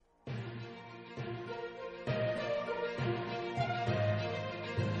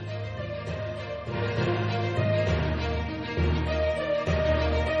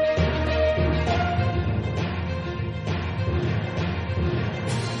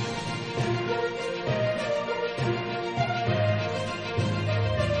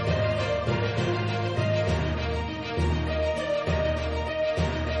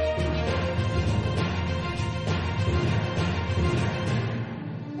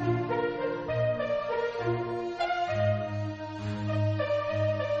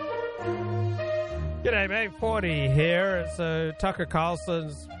G'day, mate. 40 here. So Tucker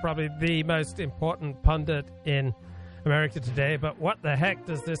Carlson's probably the most important pundit in America today. But what the heck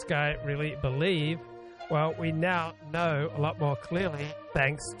does this guy really believe? Well, we now know a lot more clearly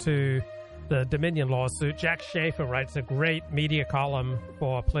thanks to the Dominion lawsuit. Jack Schafer writes a great media column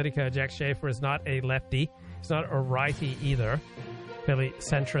for Politico. Jack Schafer is not a lefty. He's not a righty either. Fairly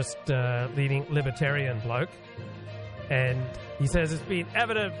centrist, leading libertarian bloke. And he says it's been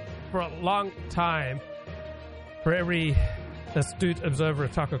evident for a long time for every astute observer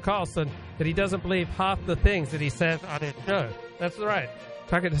of Tucker Carlson that he doesn't believe half the things that he says on his show. That's right.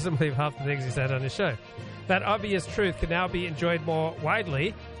 Tucker doesn't believe half the things he said on his show. That obvious truth can now be enjoyed more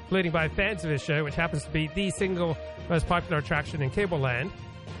widely, including by fans of his show, which happens to be the single most popular attraction in cable land.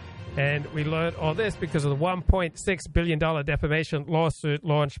 And we learned all this because of the $1.6 billion defamation lawsuit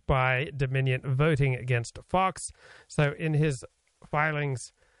launched by Dominion voting against Fox. So in his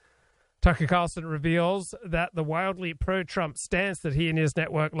filings, Tucker Carlson reveals that the wildly pro-Trump stance that he and his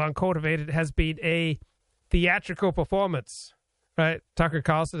network long cultivated has been a theatrical performance. Right? Tucker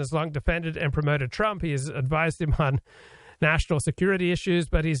Carlson has long defended and promoted Trump. He has advised him on national security issues,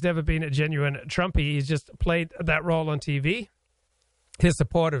 but he's never been a genuine Trumpy. He's just played that role on TV. His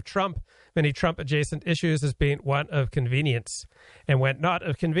support of Trump, many Trump-adjacent issues, has been one of convenience. And when not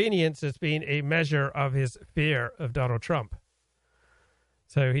of convenience, it's been a measure of his fear of Donald Trump.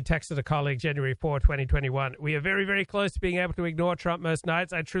 So he texted a colleague January 4, 2021, "We are very, very close to being able to ignore Trump most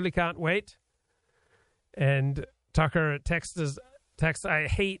nights. I truly can't wait." And Tucker texts, "I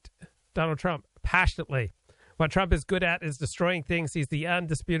hate Donald Trump passionately. What Trump is good at is destroying things. He's the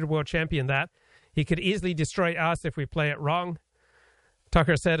undisputed world champion that. He could easily destroy us if we play it wrong."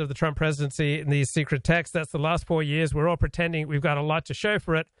 Tucker said of the Trump presidency in these secret texts, "That's the last 4 years. We're all pretending we've got a lot to show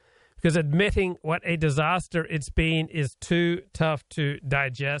for it, because admitting what a disaster it's been is too tough to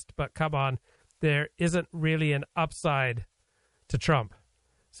digest. But come on, there isn't really an upside to Trump."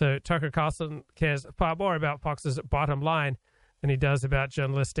 So Tucker Carlson cares far more about Fox's bottom line than he does about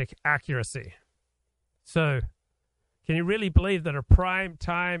journalistic accuracy. So can you really believe that a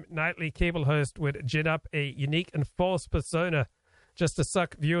prime-time nightly cable host would gin up a unique and false persona just to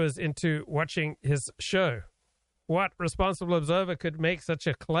suck viewers into watching his show? What responsible observer could make such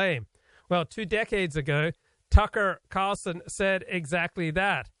a claim? Well, 2 decades ago, Tucker Carlson said exactly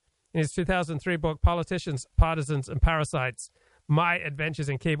that in his 2003 book, Politicians, Partisans, and Parasites, My Adventures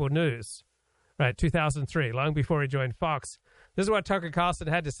in Cable News. Right, 2003, long before he joined Fox. This is what Tucker Carlson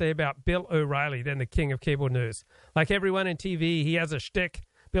had to say about Bill O'Reilly, then the king of cable news. "Like everyone in TV, he has a shtick.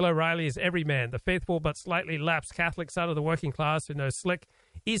 Bill O'Reilly is everyman, the faithful but slightly lapsed Catholic son of the working class who knows slick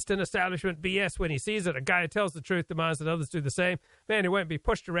Eastern establishment BS when he sees it. A guy who tells the truth, demands that others do the same. Man who won't be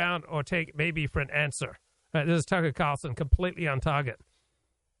pushed around or take maybe for an answer." Right, this is Tucker Carlson, completely on target.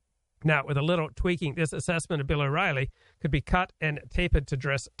 Now, with a little tweaking, this assessment of Bill O'Reilly could be cut and tapered to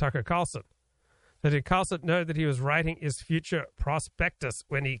dress Tucker Carlson. So did Carlson know that he was writing his future prospectus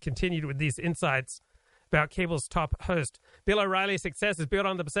when he continued with these insights about cable's top host? Bill O'Reilly's success is built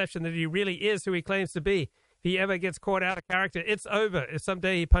on the perception that he really is who he claims to be. If he ever gets caught out of character, it's over. If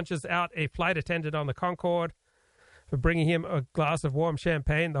someday he punches out a flight attendant on the Concorde for bringing him a glass of warm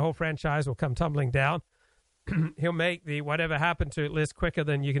champagne, the whole franchise will come tumbling down. He'll make the whatever happened to list quicker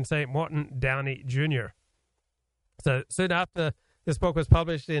than you can say Morton Downey Jr. So soon after this book was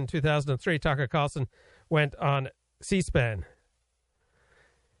published in 2003, Tucker Carlson went on C-SPAN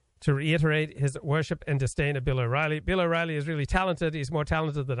to reiterate his worship and disdain of Bill O'Reilly. Bill O'Reilly is really talented. He's more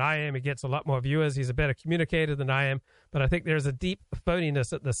talented than I am. He gets a lot more viewers. He's a better communicator than I am. But I think there's a deep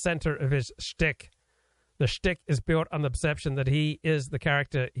phoniness at the center of his shtick. The shtick is built on the perception that he is the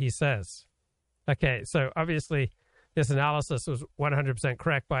character he says. Okay, so obviously this analysis was 100%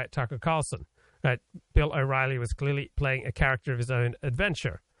 correct by Tucker Carlson. Right? Bill O'Reilly was clearly playing a character of his own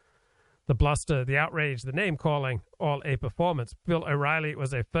adventure. The bluster, the outrage, the name-calling, all a performance. Bill O'Reilly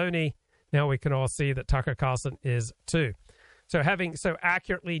was a phony. Now we can all see that Tucker Carlson is too. So having so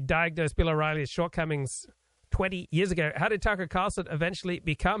accurately diagnosed Bill O'Reilly's shortcomings 20 years ago, how did Tucker Carlson eventually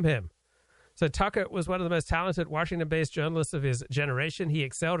become him? So Tucker was one of the most talented Washington-based journalists of his generation. He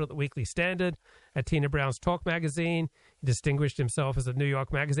excelled at the Weekly Standard, at Tina Brown's Talk magazine. He distinguished himself as a New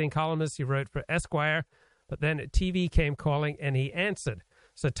York Magazine columnist. He wrote for Esquire. But then TV came calling, and he answered.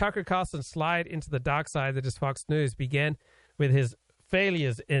 So Tucker Carlson's slide into the dark side that is Fox News began with his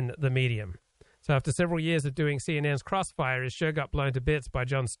failures in the medium. So after several years of doing CNN's Crossfire, his show got blown to bits by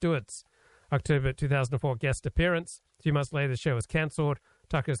Jon Stewart's October 2004 guest appearance. 2 months later, the show was canceled.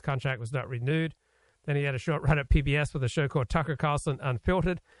 Tucker's contract was not renewed. Then he had a short run at PBS with a show called Tucker Carlson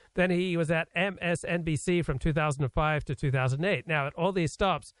Unfiltered. Then he was at MSNBC from 2005 to 2008. Now, at all these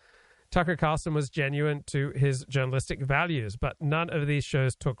stops, Tucker Carlson was genuine to his journalistic values, but none of these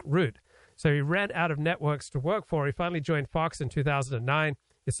shows took root. So he ran out of networks to work for. He finally joined Fox in 2009.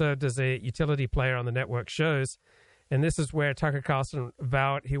 He served as a utility player on the network shows. And this is where Tucker Carlson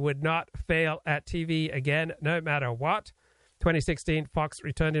vowed he would not fail at TV again, no matter what. 2016, Fox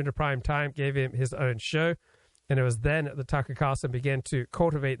returned him to prime time, gave him his own show. And it was then that Tucker Carlson began to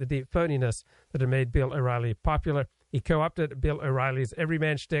cultivate the deep phoniness that had made Bill O'Reilly popular. He co-opted Bill O'Reilly's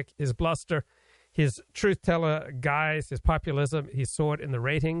everyman shtick, his bluster, his truth-teller guise, his populism. He saw it in the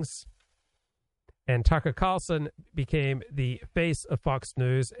ratings. And Tucker Carlson became the face of Fox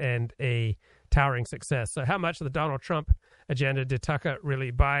News and a towering success. So how much of the Donald Trump agenda did Tucker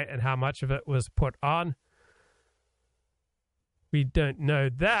really buy, and how much of it was put on? We don't know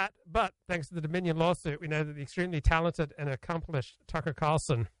that, but thanks to the Dominion lawsuit, we know that the extremely talented and accomplished Tucker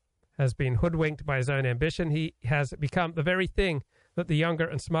Carlson has been hoodwinked by his own ambition. He has become the very thing that the younger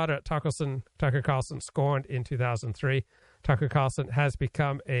and smarter Tucker Carlson scorned in 2003. Tucker Carlson has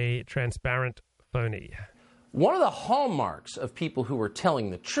become a transparent phony. One of the hallmarks of people who are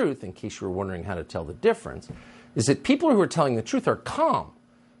telling the truth, in case you were wondering how to tell the difference, is that people who are telling the truth are calm.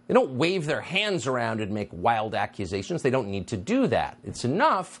 They don't wave their hands around and make wild accusations. They don't need to do that. It's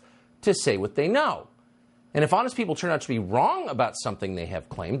enough to say what they know. And if honest people turn out to be wrong about something they have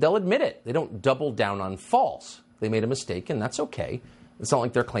claimed, they'll admit it. They don't double down on false. They made a mistake, and that's okay. It's not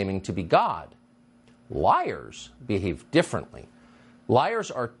like they're claiming to be God. Liars behave differently.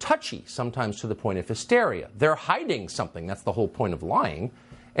 Liars are touchy, sometimes to the point of hysteria. They're hiding something. That's the whole point of lying.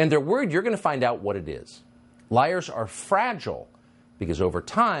 And they're worried you're going to find out what it is. Liars are fragile because over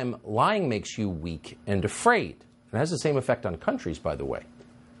time, lying makes you weak and afraid. It has the same effect on countries, by the way.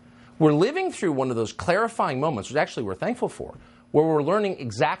 We're living through one of those clarifying moments, which actually we're thankful for, where we're learning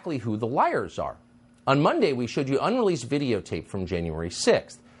exactly who the liars are. On Monday, we showed you unreleased videotape from January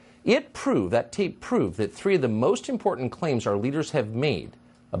 6th. That tape proved that 3 of the most important claims our leaders have made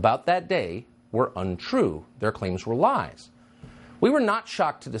about that day were untrue. Their claims were lies. We were not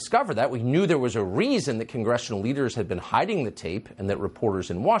shocked to discover that. We knew there was a reason that congressional leaders had been hiding the tape and that reporters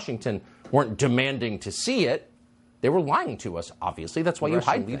in Washington weren't demanding to see it. They were lying to us, obviously. That's why you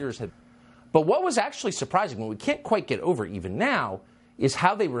hide leaders. But what was actually surprising, what we can't quite get over even now, is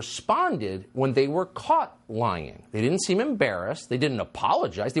how they responded when they were caught lying. They didn't seem embarrassed. They didn't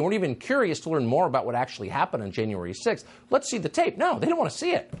apologize. They weren't even curious to learn more about what actually happened on January 6th. Let's see the tape. No, they didn't want to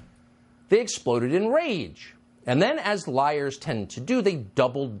see it. They exploded in rage. And then, as liars tend to do, they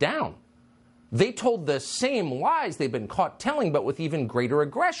doubled down. They told the same lies they've been caught telling, but with even greater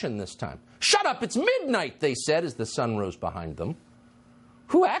aggression this time. "Shut up, it's midnight," they said as the sun rose behind them.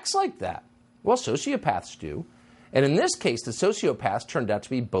 Who acts like that? Well, sociopaths do. And in this case, the sociopaths turned out to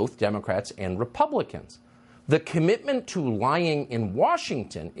be both Democrats and Republicans. The commitment to lying in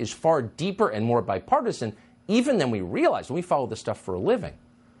Washington is far deeper and more bipartisan even than we realize when we follow this stuff for a living.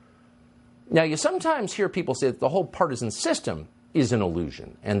 Now, you sometimes hear people say that the whole partisan system is an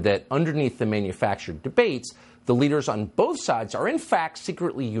illusion and that underneath the manufactured debates, the leaders on both sides are in fact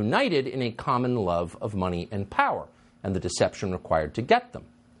secretly united in a common love of money and power and the deception required to get them.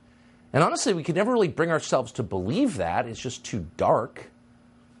 And honestly, we could never really bring ourselves to believe that. It's just too dark.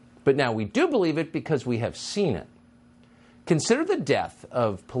 But now we do believe it because we have seen it. Consider the death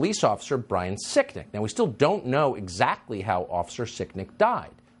of police officer Brian Sicknick. Now, we still don't know exactly how Officer Sicknick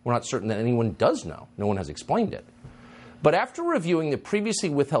died. We're not certain that anyone does know. No one has explained it. But after reviewing the previously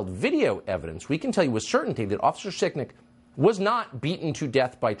withheld video evidence, we can tell you with certainty that Officer Sicknick was not beaten to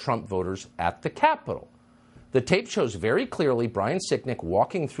death by Trump voters at the Capitol. The tape shows very clearly Brian Sicknick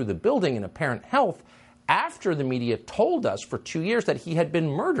walking through the building in apparent health after the media told us for 2 years that he had been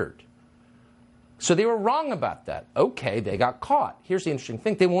murdered. So they were wrong about that. Okay, they got caught. Here's the interesting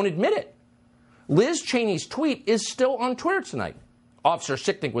thing. They won't admit it. Liz Cheney's tweet is still on Twitter tonight. Officer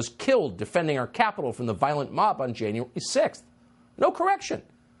Sicknick was killed defending our Capitol from the violent mob on January 6th. No correction.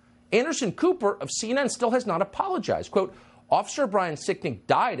 Anderson Cooper of CNN still has not apologized. Quote, Officer Brian Sicknick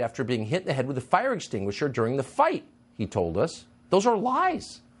died after being hit in the head with a fire extinguisher during the fight, he told us. Those are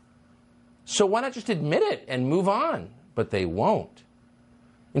lies. So why not just admit it and move on? But they won't.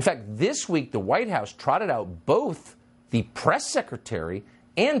 In fact, this week, the White House trotted out both the press secretary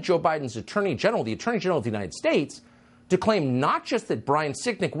and Joe Biden's attorney general, the attorney general of the United States, to claim not just that Brian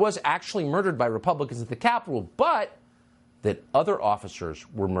Sicknick was actually murdered by Republicans at the Capitol, but that other officers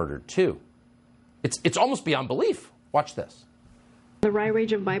were murdered too. It's almost beyond belief. Watch this. The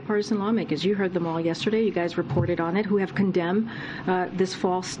rage of bipartisan lawmakers, you heard them all yesterday, you guys reported on it, who have condemned this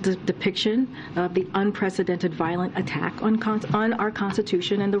false depiction of the unprecedented violent attack on our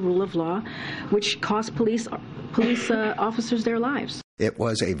Constitution and the rule of law, which cost police officers their lives. It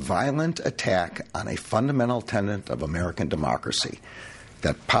was a violent attack on a fundamental tenet of American democracy,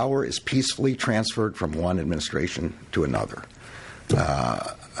 that power is peacefully transferred from one administration to another.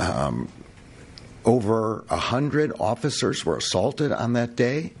 Over 100 officers were assaulted on that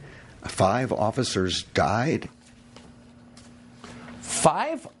day. 5 officers died.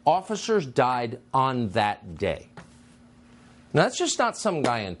 5 officers died on that day. Now, that's just not some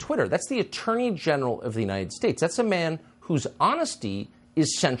guy on Twitter. That's the Attorney General of the United States. That's a man whose honesty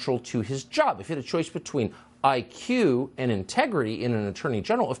is central to his job. If you had a choice between IQ and integrity in an Attorney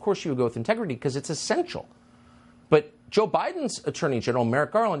General, of course you would go with integrity because it's essential. But Joe Biden's Attorney General,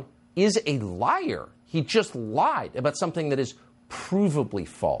 Merrick Garland, is a liar. He just lied about something that is provably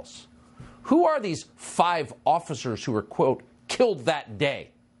false. Who are these 5 officers who were, quote, killed that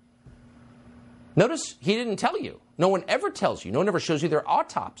day? Notice he didn't tell you. No one ever tells you. No one ever shows you their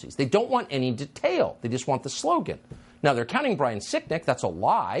autopsies. They don't want any detail. They just want the slogan. Now, they're counting Brian Sicknick. That's a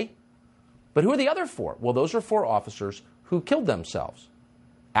lie. But who are the other 4? Well, those are 4 officers who killed themselves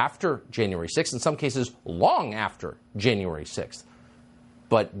after January 6th, in some cases long after January 6th.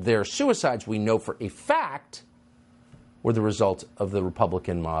 But their suicides, we know for a fact, were the result of the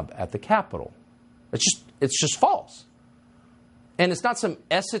Republican mob at the Capitol. It's just false. And it's not some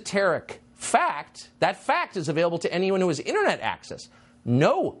esoteric fact. That fact is available to anyone who has internet access.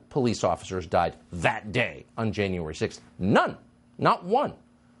 No police officers died that day on January 6th. None. Not one.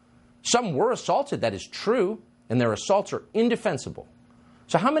 Some were assaulted, that is true, and their assaults are indefensible.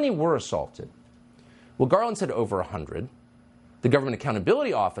 So how many were assaulted? Well, Garland said over 100. The Government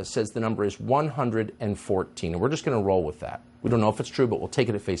Accountability Office says the number is 114, and we're just going to roll with that. We don't know if it's true, but we'll take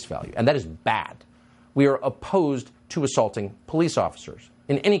it at face value. And that is bad. We are opposed to assaulting police officers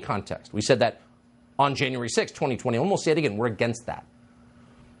in any context. We said that on January 6, 2020, and we'll say it again. We're against that.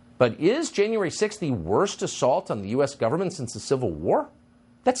 But is January 6th the worst assault on the U.S. government since the Civil War?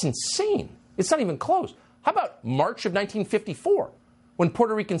 That's insane. It's not even close. How about March of 1954, when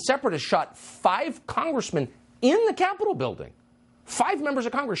Puerto Rican separatists shot 5 congressmen in the Capitol building? 5 members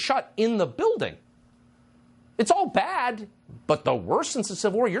of Congress shot in the building. It's all bad, but the worst since the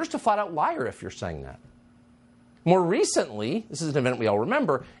Civil War. You're just a flat-out liar if you're saying that. More recently, this is an event we all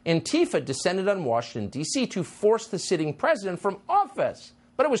remember, Antifa descended on Washington, D.C. to force the sitting president from office.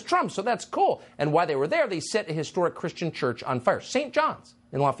 But it was Trump, so that's cool. And while they were there, they set a historic Christian church on fire, St. John's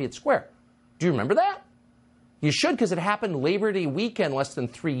in Lafayette Square. Do you remember that? You should, because it happened Labor Day weekend less than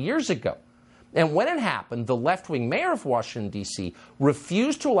 3 years ago. And when it happened, the left-wing mayor of Washington, D.C.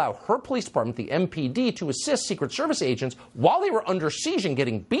 refused to allow her police department, the MPD, to assist Secret Service agents while they were under siege and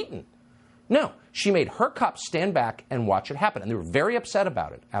getting beaten. No, she made her cops stand back and watch it happen. And they were very upset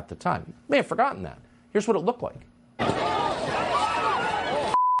about it at the time. You may have forgotten that. Here's what it looked like.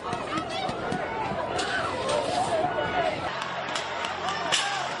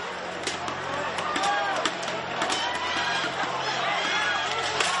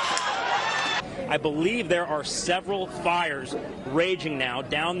 I believe there are several fires raging now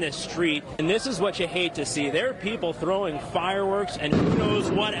down this street, and this is what you hate to see. There are people throwing fireworks and who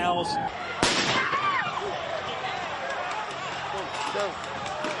knows what else.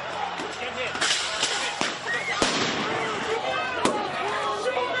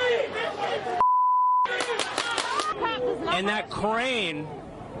 And that crane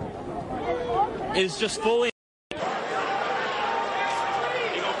is just fully...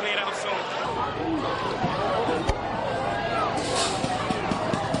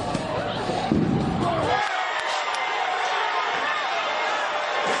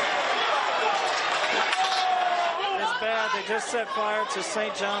 They just set fire to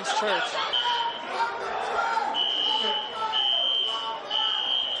St. John's Church.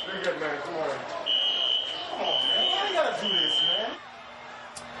 Very good, man. Come on. Come on, man. Why you gotta do this, man?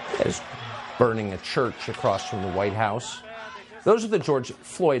 There's burning a church across from the White House. Those are the George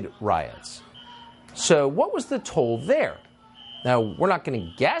Floyd riots. So what was the toll there? Now, we're not going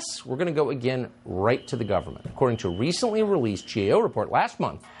to guess. We're going to go again right to the government. According to a recently released GAO report last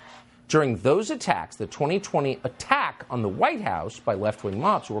month, during those attacks, the 2020 attack on the White House by left-wing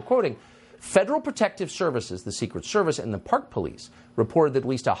mobs, who were quoting, Federal Protective Services, the Secret Service, and the Park Police reported that at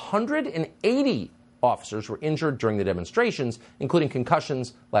least 180 officers were injured during the demonstrations, including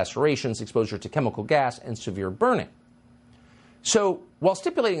concussions, lacerations, exposure to chemical gas, and severe burning. So, while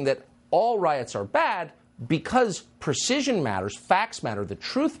stipulating that all riots are bad, because precision matters, facts matter, the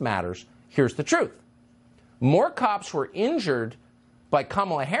truth matters, here's the truth. More cops were injured by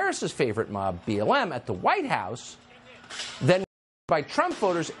Kamala Harris's favorite mob, BLM, at the White House than by Trump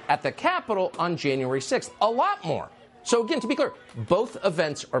voters at the Capitol on January 6th. A lot more. So again, to be clear, both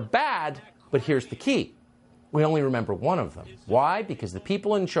events are bad, but here's the key. we only remember one of them. Why? Because the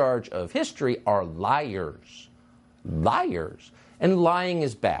people in charge of history are liars. Liars. And lying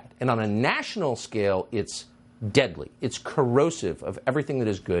is bad. And on a national scale, it's deadly. It's corrosive of everything that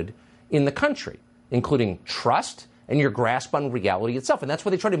is good in the country, including trust and your grasp on reality itself. And that's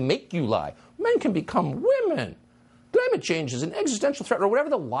why they try to make you lie. Men can become women. Climate change is an existential threat, or whatever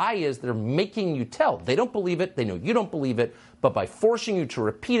the lie is they're making you tell. They don't believe it. They know you don't believe it. But by forcing you to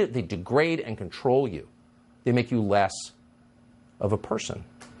repeat it, they degrade and control you. They make you less of a person.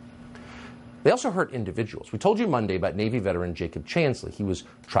 They also hurt individuals. We told you Monday about Navy veteran Jacob Chansley. He was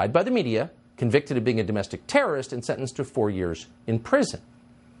tried by the media, convicted of being a domestic terrorist, and sentenced to 4 years in prison.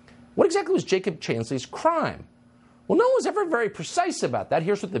 What exactly was Jacob Chansley's crime? Well, no one was ever very precise about that.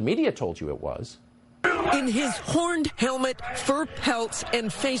 Here's what the media told you it was. In his horned helmet, fur pelts,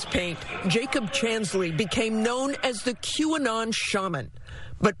 and face paint, Jacob Chansley became known as the QAnon shaman.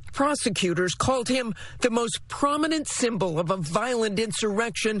 But prosecutors called him the most prominent symbol of a violent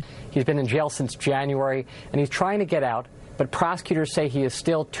insurrection. He's been in jail since January, and he's trying to get out, but prosecutors say he is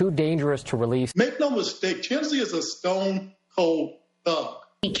still too dangerous to release. Make no mistake, Chansley is a stone-cold thug.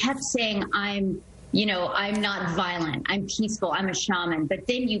 He kept saying, I'm not violent, I'm peaceful, I'm a shaman. But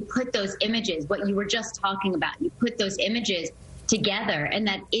then you put those images, what you were just talking about, you put those images together, and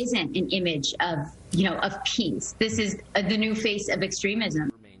that isn't an image of peace. This is the new face of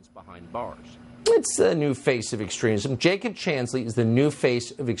extremism. Remains behind bars. It's the new face of extremism. Jacob Chansley is the new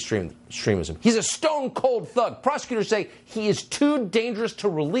face of extremism. He's a stone-cold thug. Prosecutors say he is too dangerous to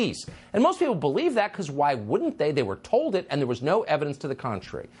release. And most people believe that because why wouldn't they? They were told it, and there was no evidence to the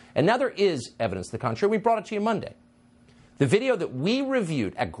contrary. And now there is evidence to the contrary. We brought it to you Monday. The video that we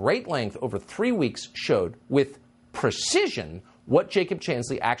reviewed at great length over 3 weeks showed with precision what Jacob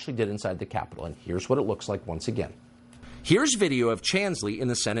Chansley actually did inside the Capitol. And here's what it looks like once again. Here's video of Chansley in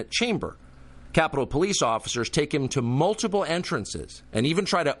the Senate chamber. Capitol police officers take him to multiple entrances and even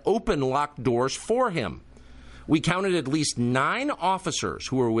try to open locked doors for him. We counted at least 9 officers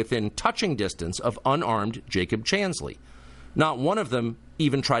who were within touching distance of unarmed Jacob Chansley. Not one of them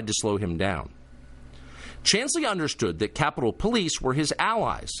even tried to slow him down. Chansley understood that Capitol Police were his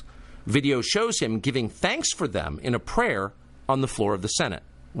allies. Video shows him giving thanks for them in a prayer on the floor of the Senate.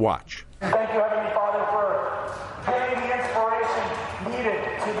 Watch. Thank you, Heavenly Father, for giving the inspiration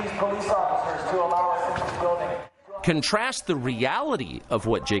needed to these police officers to allow us into the building. Contrast the reality of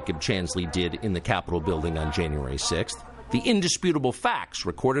what Jacob Chansley did in the Capitol building on January 6th, the indisputable facts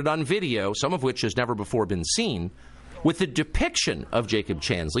recorded on video, some of which has never before been seen, with the depiction of Jacob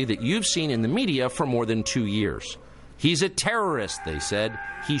Chansley that you've seen in the media for more than 2 years. He's a terrorist, they said.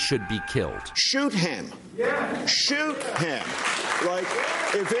 He should be killed. Shoot him. Yeah. Shoot him. Like,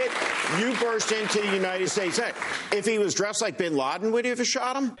 you burst into the United States, if he was dressed like bin Laden, would you have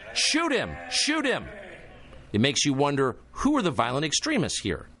shot him? Shoot him. Shoot him. It makes you wonder, who are the violent extremists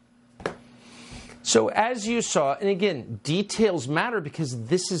here? So as you saw, and again, details matter because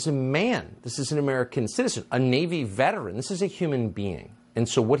this is a man. This is an American citizen, a Navy veteran. This is a human being. And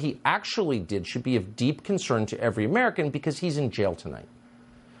so what he actually did should be of deep concern to every American because he's in jail tonight.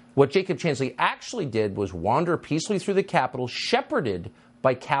 What Jacob Chansley actually did was wander peacefully through the Capitol, shepherded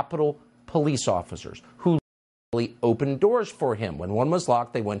by Capitol police officers who literally opened doors for him. When one was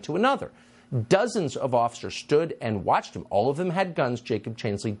locked, they went to another. Dozens of officers stood and watched him. All of them had guns. Jacob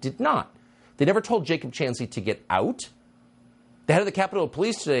Chansley did not. They never told Jacob Chansley to get out. The head of the Capitol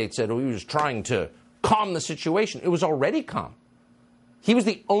Police today said he was trying to calm the situation. It was already calm. He was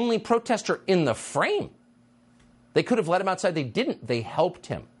the only protester in the frame. They could have let him outside. They didn't. They helped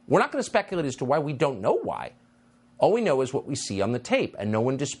him. We're not going to speculate as to why. We don't know why. All we know is what we see on the tape, and no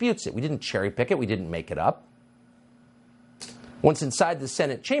one disputes it. We didn't cherry pick it. We didn't make it up. Once inside the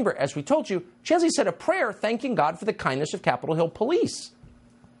Senate chamber, as we told you, Chansley said a prayer thanking God for the kindness of Capitol Hill police.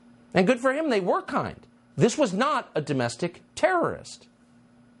 And good for him, they were kind. This was not a domestic terrorist.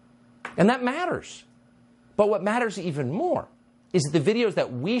 And that matters. But what matters even more is that the videos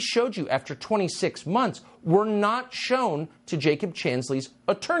that we showed you after 26 months were not shown to Jacob Chansley's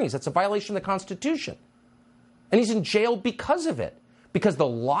attorneys. That's a violation of the Constitution. And he's in jail because of it. Because the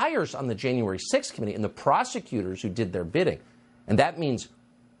liars on the January 6th committee and the prosecutors who did their bidding, and that means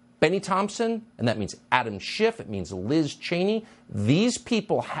Benny Thompson, and that means Adam Schiff, it means Liz Cheney, these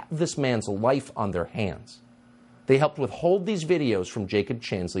people have this man's life on their hands. They helped withhold these videos from Jacob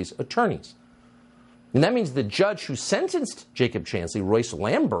Chansley's attorneys. And that means the judge who sentenced Jacob Chansley, Royce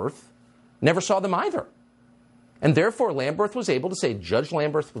Lamberth, never saw them either. And therefore, Judge Lamberth was able to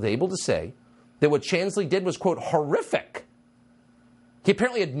say that what Chansley did was, quote, horrific. He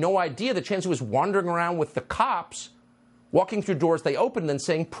apparently had no idea that Chansley was wandering around with the cops, walking through doors they opened and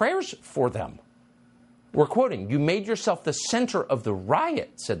saying prayers for them. We're quoting, "You made yourself the center of the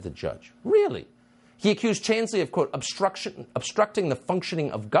riot," said the judge. Really? He accused Chansley of, quote, obstructing the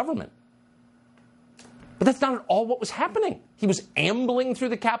functioning of government. But that's not at all what was happening. He was ambling through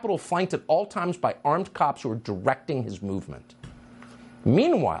the Capitol, flanked at all times by armed cops who were directing his movement.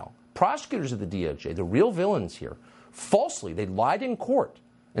 Meanwhile, prosecutors of the DOJ, the real villains here, falsely, they lied in court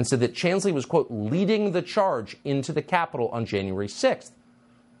and said that Chansley was, quote, leading the charge into the Capitol on January 6th.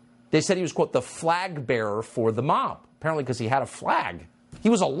 They said he was, quote, the flag bearer for the mob, apparently because he had a flag. He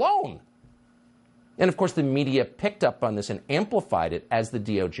was alone. And, of course, the media picked up on this and amplified it as the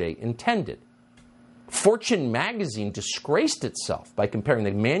DOJ intended. Fortune magazine disgraced itself by comparing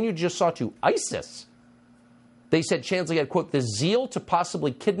the man you just saw to ISIS. They said Chansley had, quote, the zeal to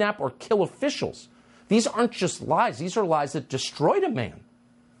possibly kidnap or kill officials. These aren't just lies. These are lies that destroyed a man.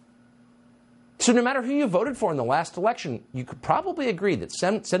 So no matter who you voted for in the last election, you could probably agree that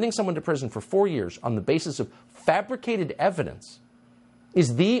sending someone to prison for 4 years on the basis of fabricated evidence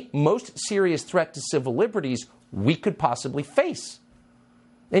is the most serious threat to civil liberties we could possibly face.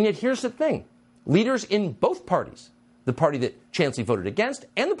 And yet here's the thing. Leaders in both parties, the party that Chansley voted against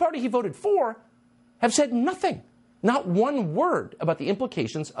and the party he voted for, have said nothing, not one word about the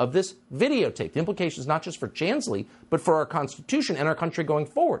implications of this videotape. The implications not just for Chansley, but for our Constitution and our country going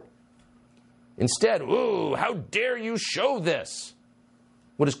forward. Instead, ooh, how dare you show this?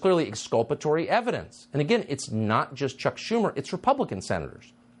 What is clearly exculpatory evidence. And again, it's not just Chuck Schumer, it's Republican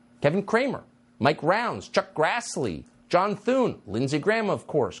senators. Kevin Cramer, Mike Rounds, Chuck Grassley, John Thune, Lindsey Graham, of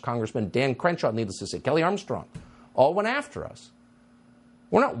course, Congressman Dan Crenshaw, needless to say, Kelly Armstrong, all went after us.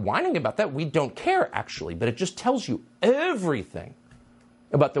 We're not whining about that. We don't care, actually, but it just tells you everything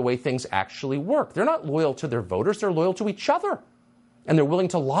about the way things actually work. They're not loyal to their voters. They're loyal to each other. And they're willing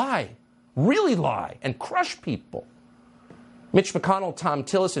to lie, really lie, and crush people. Mitch McConnell, Tom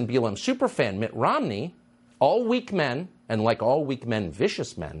Tillis, and BLM superfan Mitt Romney, all weak men, and like all weak men,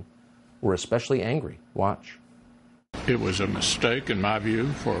 vicious men, were especially angry. Watch. It was a mistake, in my view,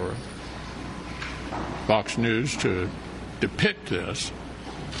 for Fox News to depict this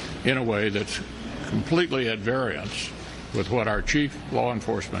in a way that's completely at variance with what our chief law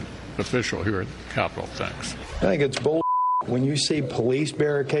enforcement official here at the Capitol thinks. I think it's bull. When you see police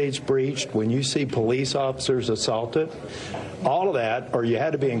barricades breached, when you see police officers assaulted, all of that, or you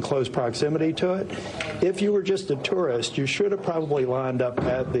had to be in close proximity to it, if you were just a tourist, you should have probably lined up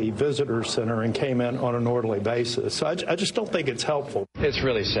at the visitor center and came in on an orderly basis. So I just don't think it's helpful. It's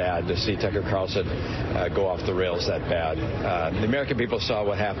really sad to see Tucker Carlson go off the rails that bad. The American people saw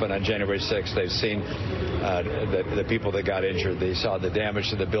what happened on January 6th. They've seen the people that got injured. They saw the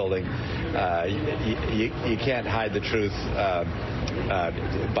damage to the building. You can't hide the truth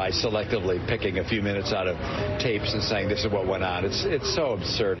by selectively picking a few minutes out of tapes and saying this is what went on. It's so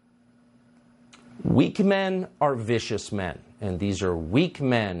absurd. Weak men are vicious men, and these are weak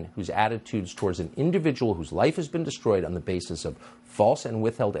men whose attitudes towards an individual whose life has been destroyed on the basis of false and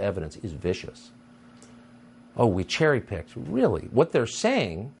withheld evidence is vicious. Oh, we cherry-picked. Really? What they're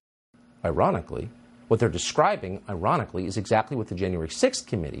saying, ironically, what they're describing, ironically, is exactly what the January 6th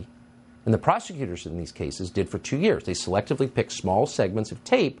committee and the prosecutors in these cases did for 2 years. They selectively picked small segments of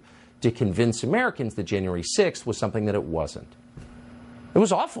tape to convince Americans that January 6th was something that it wasn't. It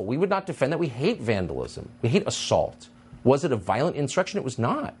was awful. We would not defend that. We hate vandalism. We hate assault. Was it a violent insurrection? It was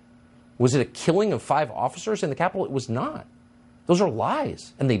not. Was it a killing of 5 officers in the Capitol? It was not. Those are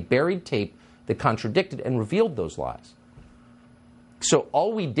lies. And they buried tape that contradicted and revealed those lies. So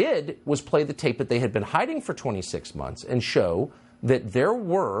all we did was play the tape that they had been hiding for 26 months and show that there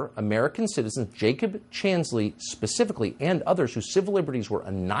were American citizens, Jacob Chansley specifically, and others whose civil liberties were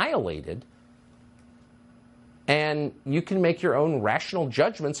annihilated. And you can make your own rational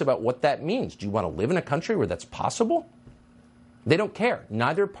judgments about what that means. Do you want to live in a country where that's possible? They don't care.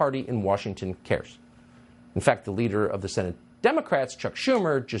 Neither party in Washington cares. In fact, the leader of the Senate Democrats, Chuck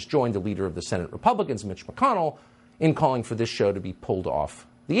Schumer, just joined the leader of the Senate Republicans, Mitch McConnell, in calling for this show to be pulled off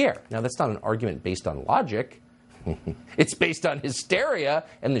the air. Now, that's not an argument based on logic. It's based on hysteria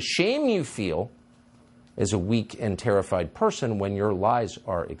and the shame you feel as a weak and terrified person when your lies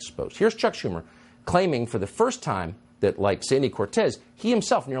are exposed. Here's Chuck Schumer claiming for the first time that, like Sandy Cortez, he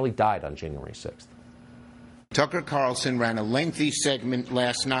himself nearly died on January 6th. Tucker Carlson ran a lengthy segment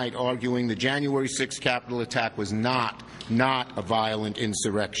last night arguing the January 6th Capitol attack was not a violent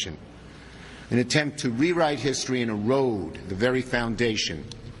insurrection, an attempt to rewrite history and erode the very foundation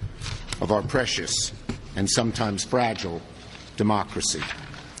of our precious and sometimes fragile democracy.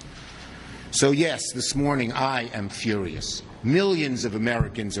 So yes, this morning I am furious. Millions of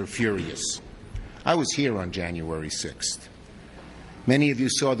Americans are furious. I was here on January 6th. Many of you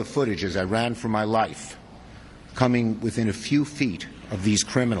saw the footage as I ran for my life coming within a few feet of these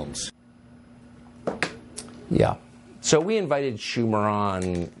criminals. Yeah. So we invited Schumer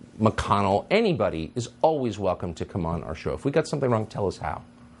on, McConnell. Anybody is always welcome to come on our show. If we got something wrong, tell us how.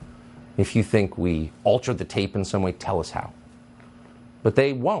 If you think we altered the tape in some way, tell us how. But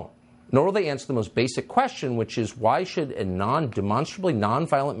they won't. Nor will they answer the most basic question, which is why should a demonstrably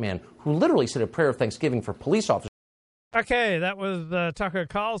nonviolent man who literally said a prayer of thanksgiving for police officers... Okay, that was Tucker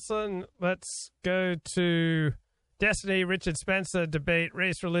Carlson. Let's go to Destiny, Richard Spencer, debate,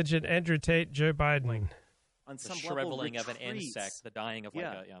 race, religion, Andrew Tate, Joe Biden. On some shriveling level, of an insect, the dying of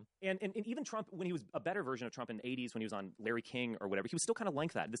And even Trump, when he was a better version of Trump in the 80s, when he was on Larry King or whatever, he was still kind of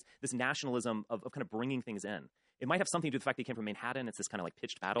like that, this nationalism of kind of bringing things in. It might have something to do with the fact that he came from Manhattan. It's this kind of like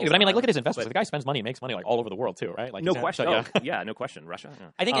pitched battle. Yeah, but I mean, like, look at his investments. The guy spends money and makes money like all over the world too, right? Like, no question. So, yeah, no question. Russia. Yeah.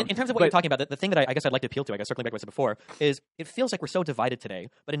 I think in terms of what you're talking about, the thing that I guess I'd like to appeal to, I guess circling back to what I said before, is it feels like we're so divided today.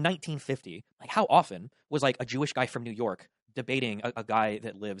 But in 1950, like how often was like a Jewish guy from New York debating a guy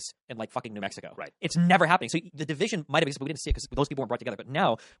that lives in like fucking New Mexico? Right. It's never happening. So the division might have existed, but we didn't see it because those people weren't brought together. But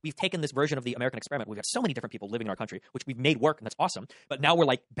now we've taken this version of the American experiment. We've got so many different people living in our country, which we've made work, and that's awesome. But now we're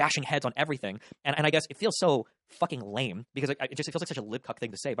like bashing heads on everything. And I guess it feels so fucking lame because it feels like such a libcuck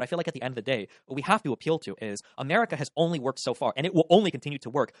thing to say. But I feel like at the end of the day, what we have to appeal to is America has only worked so far, and it will only continue to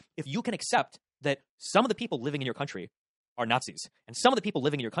work if you can accept that some of the people living in your country are Nazis, and some of the people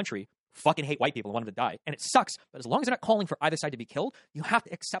living in your country fucking hate white people and want them to die. And it sucks, but as long as they're not calling for either side to be killed, you have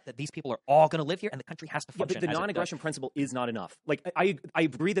to accept that these people are all going to live here, and the country has to function. The non-aggression principle is not enough. Like, I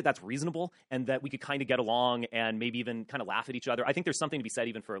agree that that's reasonable, and that we could kind of get along and maybe even kind of laugh at each other. I think there's something to be said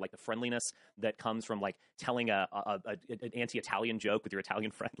even for like the friendliness that comes from like telling an anti-Italian joke with your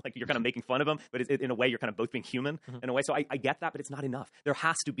Italian friend. Like, you're kind of making fun of them, but in a way you're kind of both being human in a way. So I get that, but it's not enough. There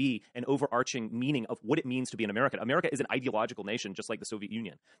has to be an overarching meaning of what it means to be an American. America is an ideological nation, just like the Soviet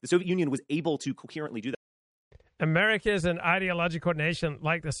Union. The Soviet Union was able to coherently do that. America is an ideological nation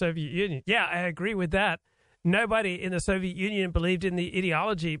like the Soviet Union. Yeah, I agree with that. Nobody in the Soviet Union believed in the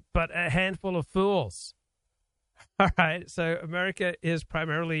ideology, but a handful of fools. All right, so America is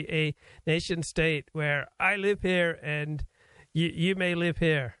primarily a nation state where I live here and you may live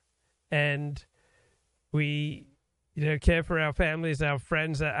here, and we care for our families, our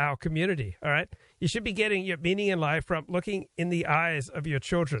friends, our community. All right, you should be getting your meaning in life from looking in the eyes of your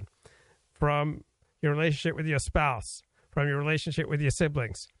children, from your relationship with your spouse, from your relationship with your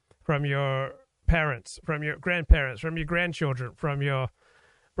siblings, from your parents, from your grandparents, from your grandchildren, from your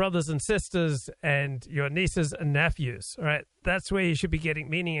brothers and sisters and your nieces and nephews. All right, that's where you should be getting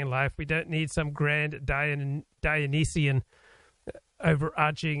meaning in life. We don't need some grand Dionysian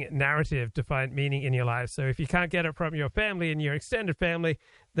overarching narrative to find meaning in your life. So if you can't get it from your family and your extended family,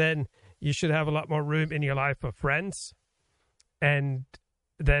 then you should have a lot more room in your life for friends. And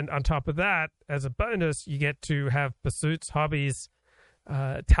then on top of that, as a bonus, you get to have pursuits, hobbies,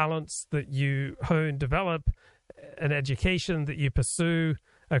 talents that you hone, develop, an education that you pursue,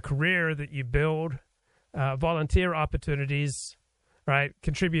 a career that you build, volunteer opportunities, right?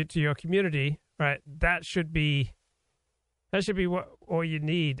 Contribute to your community, right? That should be what all you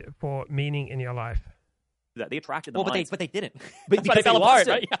need for meaning in your life. That they attracted the minds. But they didn't. But they fell apart,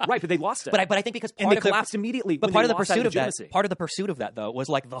 right? Yeah. Right, but they lost it. But I think because they collapsed immediately. But part of the pursuit of that, though, was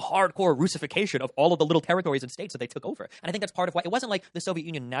like the hardcore Russification of all of the little territories and states that they took over. And I think that's part of why it wasn't like the Soviet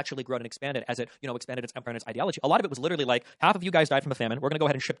Union naturally grew and expanded as it expanded its empire and its ideology. A lot of it was literally like, half of you guys died from a famine. We're going to go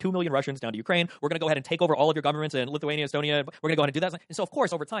ahead and ship 2 million Russians down to Ukraine. We're going to go ahead and take over all of your governments in Lithuania, Estonia. We're going to go ahead and do that. And so, of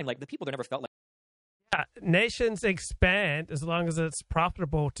course, over time, like the people there never felt like. Nations expand as long as it's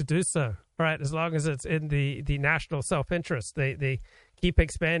profitable to do so, right? As long as it's in the national self-interest, they keep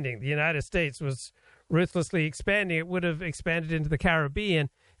expanding. The United States was ruthlessly expanding. It would have expanded into the Caribbean,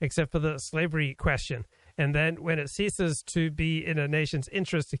 except for the slavery question. And then when it ceases to be in a nation's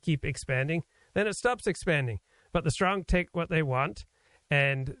interest to keep expanding, then it stops expanding. But the strong take what they want,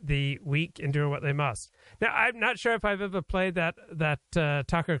 and the weak endure what they must. Now, I'm not sure if I've ever played that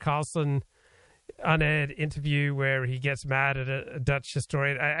Tucker Carlson unaired interview where he gets mad at a Dutch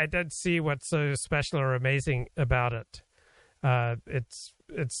historian. I don't see what's so special or amazing about it.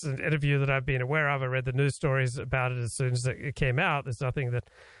 It's an interview that I've been aware of. I read the news stories about it as soon as it came out. There's nothing that,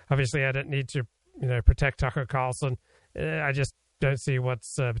 obviously, I don't need to protect Tucker Carlson. I just don't see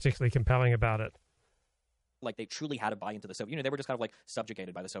what's particularly compelling about it. Like they truly had to buy into the Soviet Union. They were just kind of like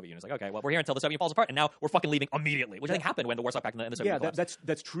subjugated by the Soviet Union. It's like, okay, well, we're here until the Soviet Union falls apart, and now we're fucking leaving immediately, which I think happened when the Warsaw Pact and the Soviet Union collapsed.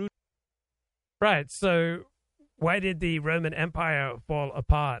 That's true. Right. So why did the Roman Empire fall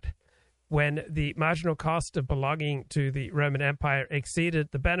apart? When the marginal cost of belonging to the Roman Empire exceeded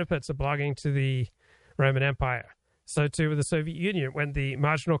the benefits of belonging to the Roman Empire. So too with the Soviet Union. When the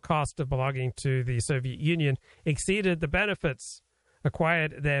marginal cost of belonging to the Soviet Union exceeded the benefits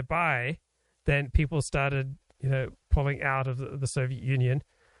acquired thereby, then people started, pulling out of the Soviet Union.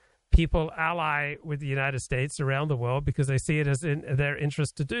 People ally with the United States around the world because they see it as in their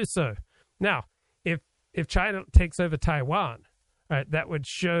interest to do so. Now, if China takes over Taiwan, right, that would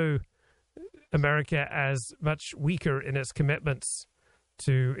show America as much weaker in its commitments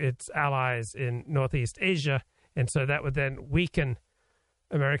to its allies in Northeast Asia, and so that would then weaken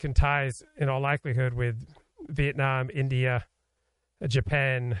American ties in all likelihood with Vietnam, India,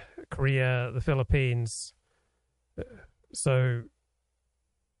 Japan, Korea, the Philippines. So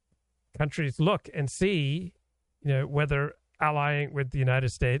countries look and see, whether allying with the United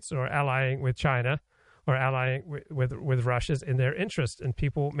States or allying with China or allying with Russia is in their interest, and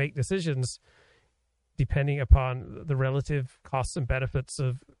people make decisions depending upon the relative costs and benefits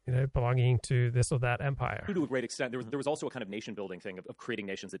of belonging to this or that empire. To a great extent, there was also a kind of nation building thing of creating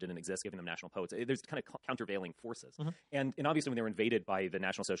nations that didn't exist, giving them national poets. There's kind of countervailing forces, and obviously when they were invaded by the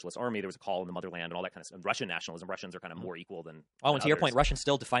National Socialist Army, there was a call in the motherland and all that kind of stuff. Russian nationalism. Russians are kind of more equal than and to your point, Russians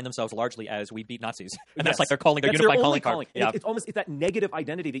still define themselves largely as "we beat Nazis," and that's like they're calling their unifying calling card. Yeah. It's that negative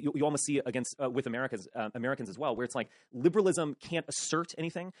identity that you almost see against with Americans as well, where it's like liberalism can't assert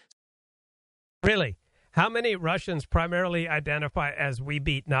anything. Really? How many Russians primarily identify as "we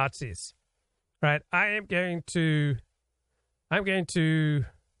beat Nazis"? Right? I'm going to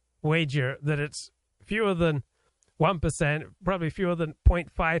wager that it's fewer than 1%, probably fewer than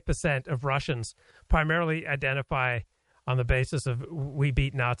 0.5% of Russians primarily identify on the basis of "we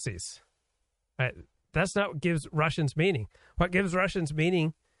beat Nazis." Right? That's not what gives Russians meaning. What gives Russians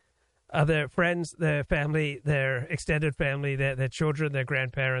meaning are their friends, their family, their extended family, their children, their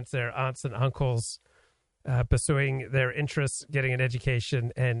grandparents, their aunts and uncles, pursuing their interests, getting an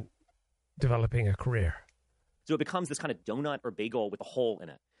education, and developing a career. So it becomes this kind of donut or bagel with a hole in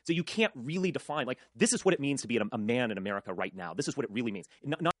it. So you can't really define, this is what it means to be a man in America right now. This is what it really means.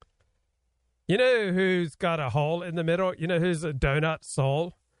 You know who's got a hole in the middle? You know who's a donut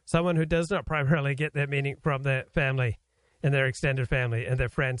soul? Someone who does not primarily get their meaning from their family and their extended family and their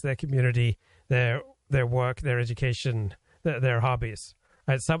friends, their community, their work, their education, their hobbies.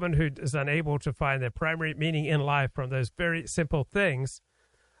 Right? Someone who is unable to find their primary meaning in life from those very simple things,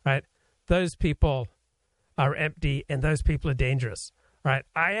 right? Those people are empty and those people are dangerous, right?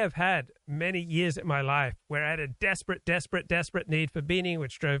 I have had many years in my life where I had a desperate need for meaning,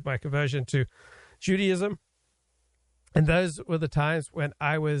 which drove my conversion to Judaism. And those were the times when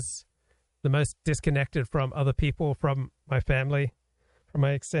I was the most disconnected from other people, from my family, from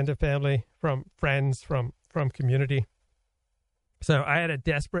my extended family, from friends, from community. So I had a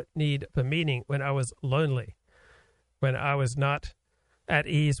desperate need for meaning when I was lonely, when I was not at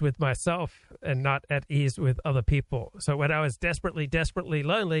ease with myself and not at ease with other people. So when I was desperately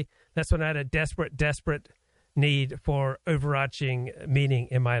lonely, that's when I had a desperate need for overarching meaning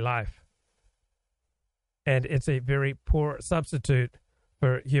in my life. And it's a very poor substitute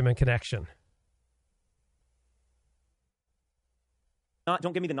for human connection.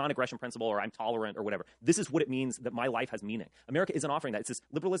 Don't give me the non-aggression principle or I'm tolerant or whatever. This is what it means that my life has meaning. America isn't offering that. It's this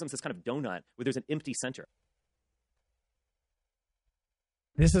liberalism, it's this kind of donut where there's an empty center.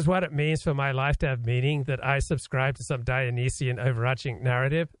 This is what it means for my life to have meaning, that I subscribe to some Dionysian overarching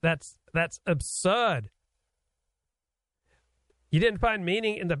narrative. That's absurd. You didn't find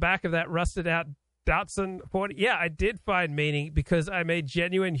meaning in the back of that rusted out Datsun 40? Yeah, I did find meaning because I made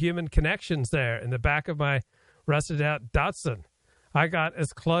genuine human connections there in the back of my rusted out Datsun. I got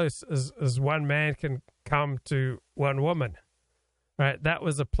as close as one man can come to one woman, right? That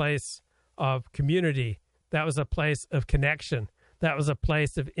was a place of community. That was a place of connection. That was a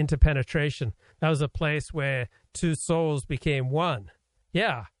place of interpenetration. That was a place where two souls became one.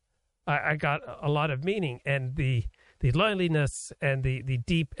 Yeah, I got a lot of meaning, and the loneliness and the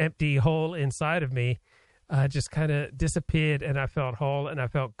deep, empty hole inside of me just kind of disappeared, and I felt whole, and I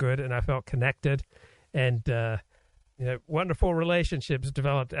felt good, and I felt connected, and wonderful relationships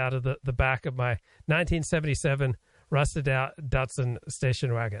developed out of the back of my 1977 rusted out Datsun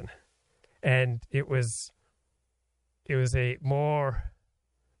station wagon. And it was a more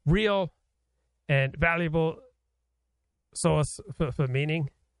real and valuable source for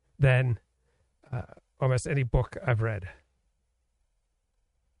meaning than almost any book I've read.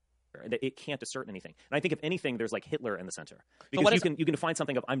 It can't assert anything. And I think if anything, there's like Hitler in the center. Because you can define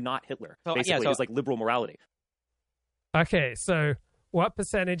something of I'm not Hitler. Basically, it's like liberal morality. Okay, so what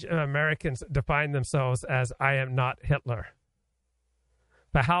percentage of Americans define themselves as I am not Hitler?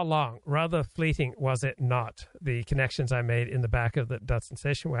 For how long? Rather fleeting was it not, the connections I made in the back of the Datsun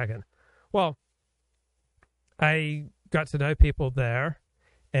station wagon? Well, I got to know people there,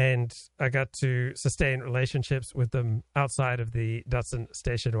 and I got to sustain relationships with them outside of the Datsun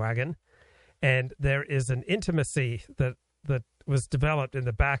station wagon. And there is an intimacy that was developed in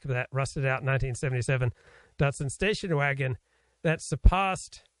the back of that rusted-out 1977 Datsun station wagon that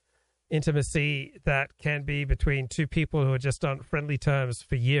surpassed intimacy that can be between two people who are just on friendly terms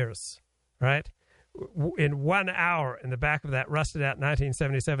for years, right? In 1 hour in the back of that rusted-out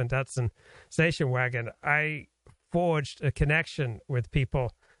 1977 Datsun station wagon, I forged a connection with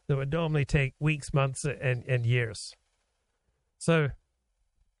people that would normally take weeks, months, and years. So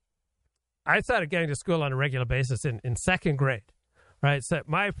I started going to school on a regular basis in second grade, right? So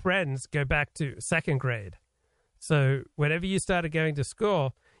my friends go back to second grade. So whenever you started going to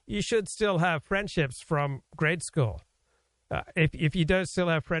school, you should still have friendships from grade school. If you don't still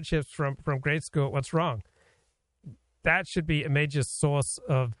have friendships from grade school, what's wrong? That should be a major source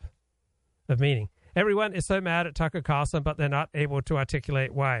of meaning. Everyone is so mad at Tucker Carlson, but they're not able to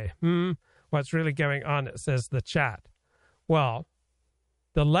articulate why. What's really going on, says the chat. Well,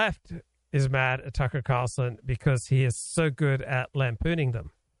 the left is mad at Tucker Carlson because he is so good at lampooning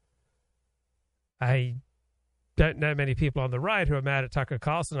them. I don't know many people on the right who are mad at Tucker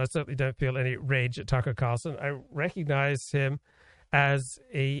Carlson. I certainly don't feel any rage at Tucker Carlson. I recognize him as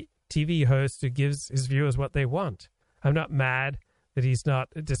a TV host who gives his viewers what they want. I'm not mad that he's not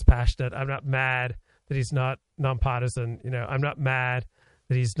dispassionate. I'm not mad that he's not nonpartisan. I'm not mad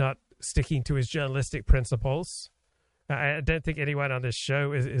that he's not sticking to his journalistic principles. I don't think anyone on this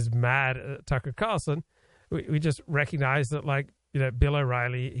show is mad at Tucker Carlson. We just recognize that, Bill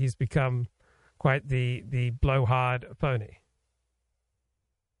O'Reilly, he's become quite the blowhard phony.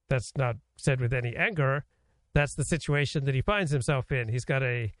 That's not said with any anger. That's the situation that he finds himself in. He's got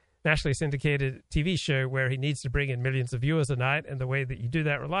a nationally syndicated TV show where he needs to bring in millions of viewers a night, and the way that you do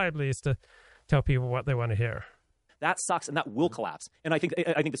that reliably is to tell people what they want to hear. That sucks, and that will collapse. And I think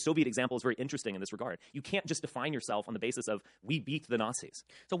the Soviet example is very interesting in this regard. You can't just define yourself on the basis of we beat the Nazis.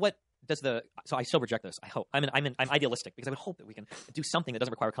 So what does so I still reject this. I hope I'm idealistic because I would hope that we can do something that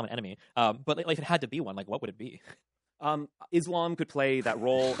doesn't require a common enemy. But if it had to be one, what would it be? Islam could play that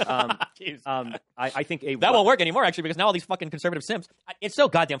role. I think that won't work anymore, actually, because now all these fucking conservative simps. It's so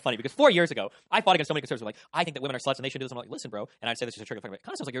goddamn funny because 4 years ago, I fought against so many conservatives. Like, I think that women are sluts and they should do this. I'm like, listen, bro. And I'd say this is a trigger. It kind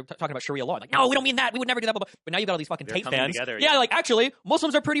of sounds like you're talking about Sharia law. Like, no, we don't mean that. We would never do that. Blah, blah. But now you got all these fucking Tate fans. Together, yeah, actually,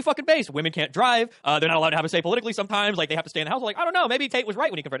 Muslims are pretty fucking based. Women can't drive. They're not allowed to have a say politically sometimes. They have to stay in the house. I don't know. Maybe Tate was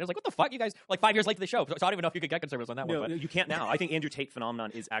right when he converted. I was like, what the fuck? You guys, 5 years late to the show. So I don't even know if you could get conservatives on that one. No, you can't now. I think Andrew Tate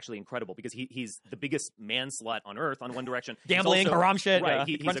phenomenon is actually incredible because he's the biggest man slut on earth on one direction. Gambling, haram shit. Right.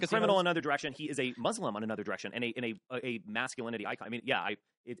 He's a criminal in another direction. He is a Muslim on another direction, and a masculinity icon. I mean, yeah,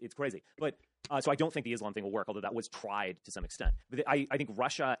 it's crazy. But so I don't think the Islam thing will work, although that was tried to some extent. But I think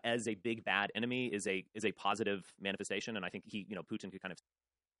Russia as a big bad enemy is a positive manifestation, and I think Putin could kind of.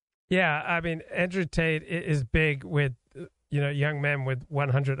 Yeah, I mean, Andrew Tate is big with young men with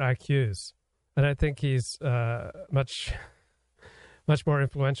 100 IQs. I don't think he's much more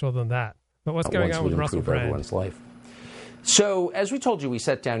influential than that. But what's going on with Russell Brand? Everyone's life. So, as we told you, we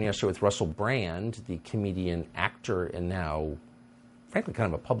sat down yesterday with Russell Brand, the comedian, actor, and now, frankly,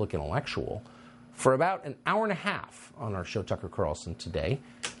 kind of a public intellectual, for about an hour and a half on our show, Tucker Carlson Today.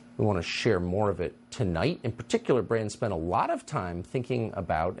 We want to share more of it tonight. In particular, Brand spent a lot of time thinking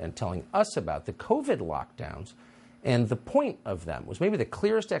about and telling us about the COVID lockdowns, and the point of them was maybe the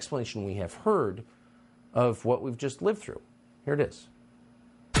clearest explanation we have heard of what we've just lived through. Here it is.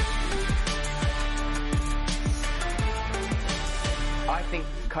 I think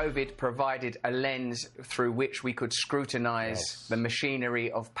COVID provided a lens through which we could scrutinize the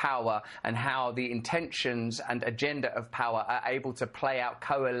machinery of power and how the intentions and agenda of power are able to play out,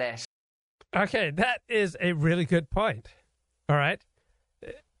 coalesce. Okay, that is a really good point. All right.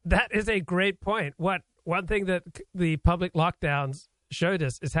 That is a great point. One thing that the public lockdowns showed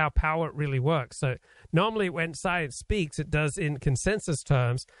us is how power really works. So normally when science speaks, it does in consensus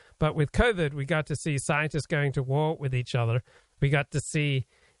terms. But with COVID, we got to see scientists going to war with each other. We got to see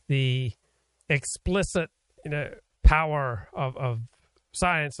the explicit, power of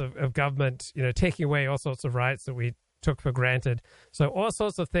science, of government, taking away all sorts of rights that we took for granted. So all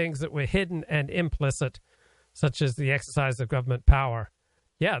sorts of things that were hidden and implicit, such as the exercise of government power.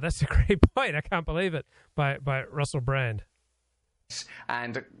 Yeah, that's a great point. I can't believe it, by Russell Brand.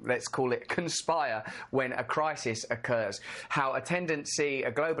 And let's call it conspire when a crisis occurs. How a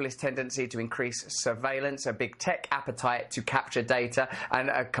globalist tendency to increase surveillance, a big tech appetite to capture data, and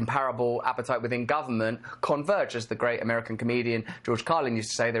a comparable appetite within government converge. As the great American comedian George Carlin used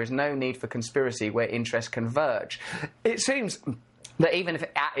to say, there is no need for conspiracy where interests converge. It seems that even if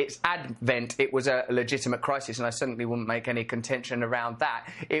at its advent it was a legitimate crisis, and I certainly wouldn't make any contention around that,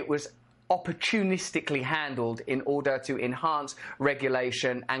 it was opportunistically handled in order to enhance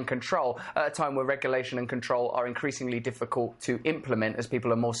regulation and control at a time where regulation and control are increasingly difficult to implement as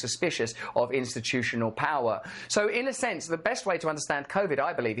people are more suspicious of institutional power. So in a sense, the best way to understand COVID,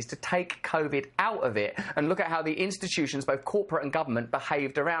 I believe, is to take COVID out of it and look at how the institutions, both corporate and government,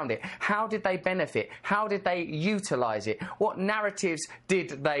 behaved around it. How did they benefit? How did they utilise it? What narratives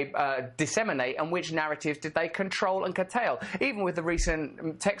did they disseminate, and which narratives did they control and curtail? Even with the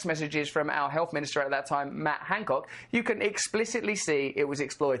recent text messages from our health minister at that time, Matt Hancock, you can explicitly see it was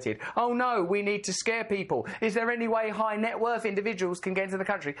exploited. Oh no, we need to scare people. Is there any way high net worth individuals can get into the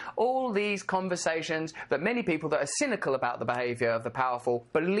country? All these conversations that many people that are cynical about the behaviour of the powerful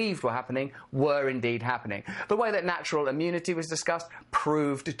believed were happening were indeed happening. The way that natural immunity was discussed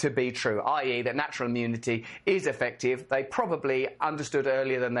proved to be true, i.e. that natural immunity is effective. They probably understood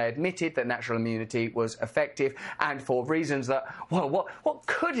earlier than they admitted that natural immunity was effective, and for reasons that, well, what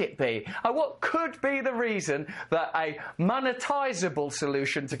could it be? What could be the reason that a monetisable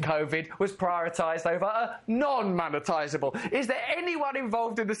solution to COVID was prioritised over a non-monetisable? Is there anyone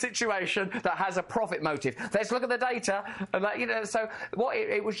involved in the situation that has a profit motive? Let's look at the data. And so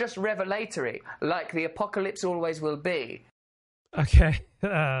it was just revelatory, like the apocalypse always will be. Okay.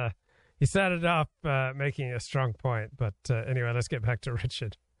 You started off making a strong point, but anyway, let's get back to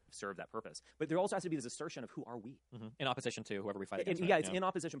Richard. Serve that purpose. But there also has to be this assertion of who are we? In opposition to whoever we fight against. It's in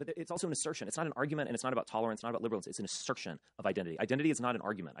opposition, but it's also an assertion. It's not an argument, and it's not about tolerance, not about liberalism. It's an assertion of identity. Identity is not an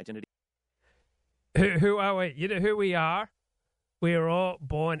argument. Identity. Who are we? You know who we are? We are all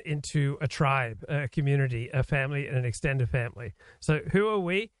born into a tribe, a community, a family, and an extended family. So who are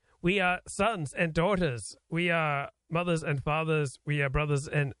we? We are sons and daughters. We are mothers and fathers. We are brothers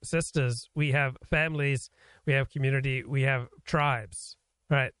and sisters. We have families. We have community. We have tribes.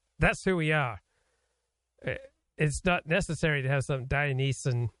 Right? That's who we are. It's not necessary to have some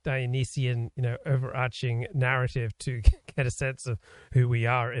Dionysian, overarching narrative to get a sense of who we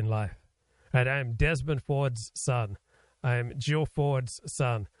are in life. Right? I am Desmond Ford's son. I am Jill Ford's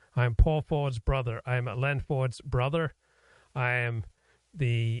son. I am Paul Ford's brother. I am Len Ford's brother. I am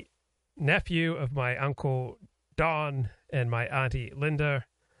the nephew of my uncle Don and my auntie Linda.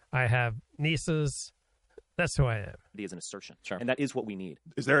 I have nieces. That's who I am. It is an assertion. Sure. And that is what we need.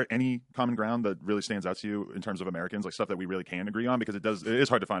 Is there any common ground that really stands out to you in terms of Americans, like stuff that we really can agree on? Because it is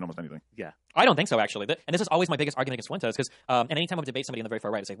hard to find almost anything. Yeah. I don't think so, actually. And this is always my biggest argument against Fuentes, because and anytime I debate somebody on the very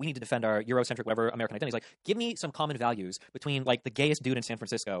far right, I say, we need to defend our Eurocentric, whatever, American identity. It's like, give me some common values between, like, the gayest dude in San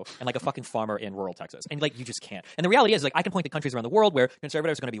Francisco and, like, a fucking farmer in rural Texas. And, like, you just can't. And the reality is, like, I can point to countries around the world where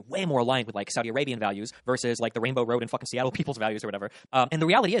conservatives are going to be way more aligned with, like, Saudi Arabian values versus, like, the Rainbow Road and fucking Seattle people's values or whatever. And the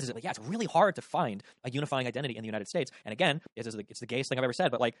reality is like, yeah, it's really hard to find a unifying identity in the United States. And again, it's the gayest thing I've ever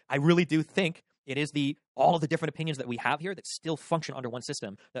said, but, like, I really do think it is all of the different opinions that we have here that still function under one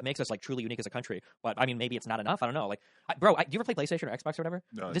system that makes us, like, truly unique as a country. But I mean, maybe it's not enough. I don't know. Like, do you ever play PlayStation or Xbox or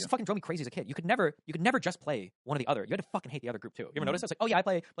whatever? This fucking drove me crazy as a kid. You could never just play one or the other. You had to fucking hate the other group too. You ever notice? It's like, oh yeah, I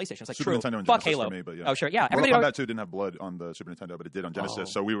play PlayStation. It's like, Super true. Nintendo and Fuck Genesis Halo. for me, but yeah. Oh sure, yeah. Mortal Kombat 2 didn't have blood on the Super Nintendo, but it did on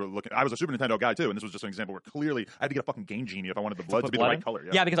Genesis. So we were looking. I was a Super Nintendo guy too, and this was just an example where clearly I had to get a fucking Game Genie if I wanted the blood to be the right color.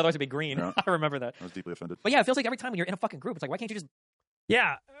 Yeah, because otherwise it'd be green. Yeah. I remember that. I was deeply offended. But yeah, it feels like every time when you're in a fucking group, it's like, why can't you just?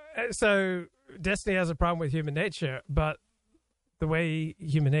 Yeah. So Destiny has a problem with human nature, but the way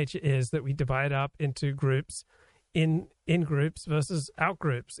human nature is that we divide up into groups, in groups versus out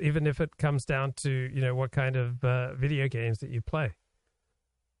groups, even if it comes down to, what kind of video games that you play.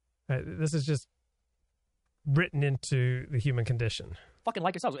 This is just written into the human condition. Fucking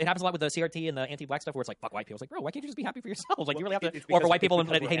like yourselves. It happens a lot with the CRT and the anti-black stuff where it's like, fuck white people. It's like, bro, why can't you just be happy for yourselves? Like, you really have to. Or for white people and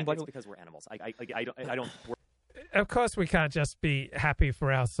hating black people. It's because we're animals. I don't. Of course, we can't just be happy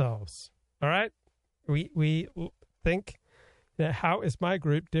for ourselves. All right, we think that how is my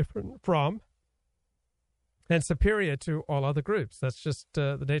group different from and superior to all other groups? That's just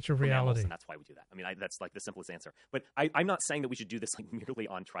the nature of reality. And that's why we do that. I mean, that's like the simplest answer. But I'm not saying that we should do this like merely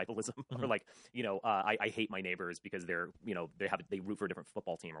on tribalism or like, I hate my neighbors because they're, they root for a different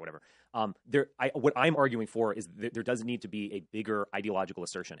football team or whatever. What I'm arguing for is that there does need to be a bigger ideological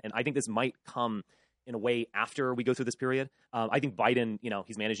assertion. And I think this might come in a way after we go through this period. I think Biden,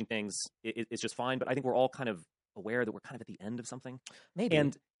 he's managing things. It's just fine. But I think we're all kind of aware that we're kind of at the end of something. Maybe.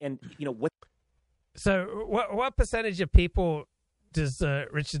 And what? So what percentage of people does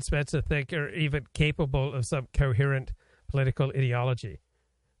Richard Spencer think are even capable of some coherent political ideology?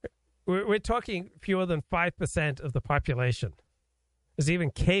 We're talking fewer than 5% of the population is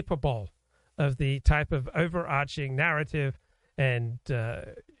even capable of the type of overarching narrative and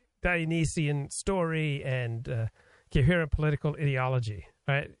Dionysian story and coherent political ideology,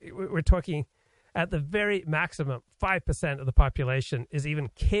 right? We're talking at the very maximum, 5% of the population is even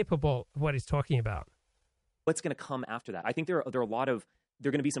capable of what he's talking about. What's going to come after that? I think there are a lot of, there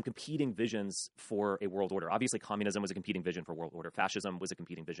are going to be some competing visions for a world order. Obviously, communism was a competing vision for world order. Fascism was a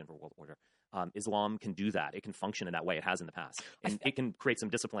competing vision for world order. Islam can do that. It can function in that way. It has in the past. And it can create some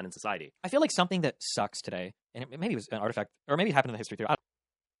discipline in society. I feel like something that sucks today, and maybe it was an artifact, or maybe it happened in the history theory.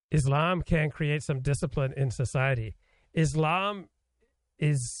 Islam can create some discipline in society. Islam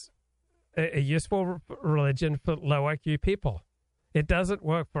is a useful religion for low IQ people. It doesn't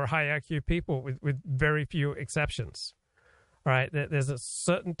work for high IQ people with very few exceptions. All right, there's a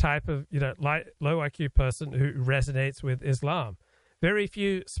certain type of low IQ person who resonates with Islam. Very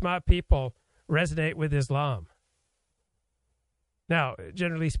few smart people resonate with Islam. Now,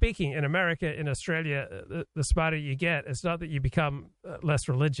 generally speaking, in America, in Australia, the smarter you get, it's not that you become less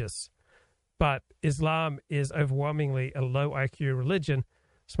religious, but Islam is overwhelmingly a low IQ religion.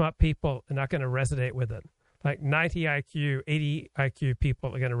 Smart people are not going to resonate with it. Like 90 IQ, 80 IQ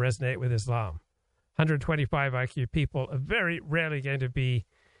people are going to resonate with Islam. 125 IQ people are very rarely going to be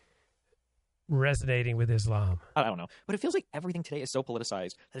resonating with Islam. I don't know. But it feels like everything today is so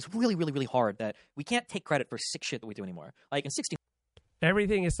politicized that it's really, really, really hard that we can't take credit for sick shit that we do anymore. Like in 60.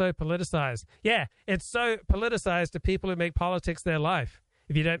 Everything is so politicized. Yeah, it's so politicized to people who make politics their life.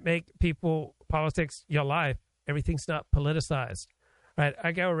 If you don't make politics your life, everything's not politicized. Right?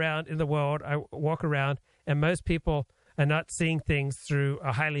 I go around in the world, I walk around, and most people are not seeing things through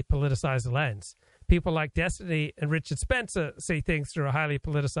a highly politicized lens. People like Destiny and Richard Spencer see things through a highly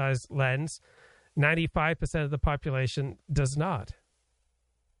politicized lens. 95% of the population does not.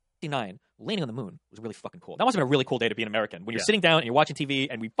 Landing on the moon was really fucking cool. That must have been a really cool day to be an American. When you're sitting down and you're watching TV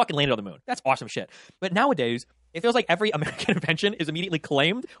and we fucking landed on the moon. That's awesome shit. But nowadays, it feels like every American invention is immediately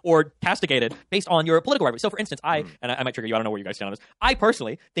claimed or castigated based on your political rivalry. So for instance, and I might trigger you, I don't know where you guys stand on this. I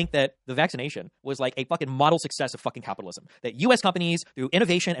personally think that the vaccination was like a fucking model success of fucking capitalism. That U.S. companies, through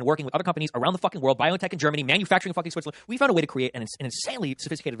innovation and working with other companies around the fucking world, BioNTech in Germany, manufacturing in fucking Switzerland, we found a way to create an insanely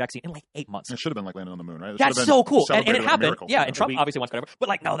sophisticated vaccine in like 8 months. It should have been like landing on the moon, right? That's so cool. And it happened. Yeah, and Trump obviously wants whatever. But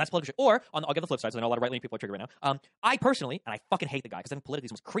like, no, that's political shit. Or, I'll give the flip side, so I know a lot of right-wing people are triggered right now. I personally, and I fucking hate the guy because I think politically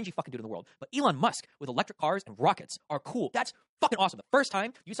he's the most cringy fucking dude in the world, but Elon Musk with electric cars and rockets are cool. That's fucking awesome. The first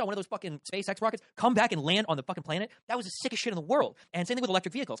time you saw one of those fucking SpaceX rockets come back and land on the fucking planet, that was the sickest shit in the world. And same thing with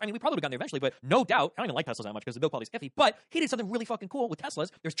electric vehicles. I mean, we probably would have gotten there eventually, but no doubt, I don't even like Teslas that much because the build quality is iffy, but he did something really fucking cool with Teslas.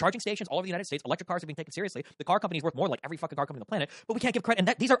 There's charging stations all over the United States. Electric cars are being taken seriously. The car company's worth more like every fucking car company on the planet, but we can't give credit.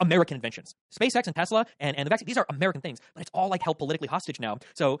 And these are American inventions. SpaceX and Tesla and the vaccine, these are American things, but it's all like held politically hostage now.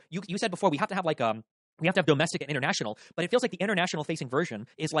 So you said before, we have to have we have to have domestic and international, but it feels like the international facing version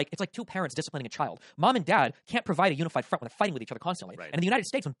is like, it's like two parents disciplining a child. Mom and dad can't provide a unified front when they're fighting with each other constantly. Right. And in the United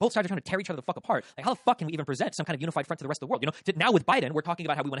States, when both sides are trying to tear each other the fuck apart, like how the fuck can we even present some kind of unified front to the rest of the world? Now with Biden, we're talking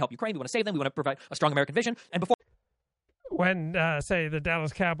about how we want to help Ukraine, we want to save them, we want to provide a strong American vision. And before, when, say, the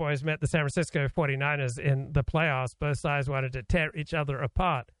Dallas Cowboys met the San Francisco 49ers in the playoffs, both sides wanted to tear each other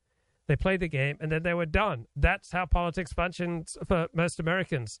apart. They played the game, and then they were done. That's how politics functions for most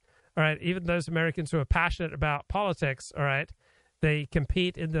Americans. All right, even those Americans who are passionate about politics, all right, they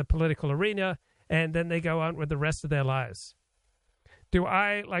compete in the political arena, and then they go on with the rest of their lives. Do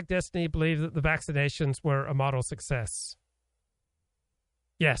I, like Destiny, believe that the vaccinations were a model success?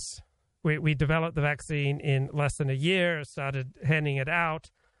 Yes. We developed the vaccine in less than a year, started handing it out.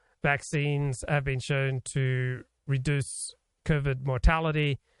 Vaccines have been shown to reduce COVID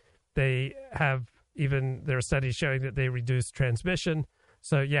mortality. There are studies showing that they reduce transmission.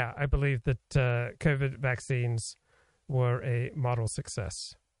 So, yeah, I believe that COVID vaccines were a model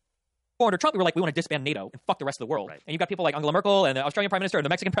success. Under Trump, we were like, we want to disband NATO and fuck the rest of the world. Right. And you've got people like Angela Merkel and the Australian Prime Minister and the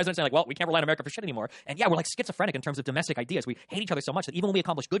Mexican President saying like, well, we can't rely on America for shit anymore. And yeah, we're like schizophrenic in terms of domestic ideas. We hate each other so much that even when we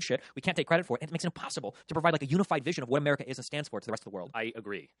accomplish good shit, we can't take credit for it. And it makes it impossible to provide like a unified vision of what America is and stands for to the rest of the world. I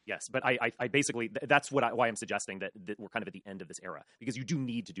agree. Yes. But I basically, that's why I'm suggesting that we're kind of at the end of this era, because you do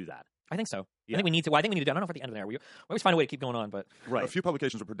need to do that. I think so. Yeah. I think we need to. Well, I think we need to. I don't know if at the end of the era. We always find a way to keep going on, but right. A few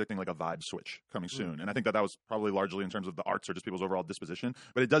publications were predicting like a vibe switch coming soon, and I think that was probably largely in terms of the arts or just people's overall disposition.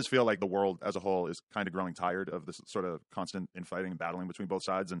 But it does feel like the world as a whole is kind of growing tired of this sort of constant infighting and battling between both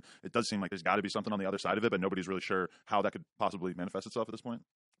sides, and it does seem like there's got to be something on the other side of it, but nobody's really sure how that could possibly manifest itself at this point.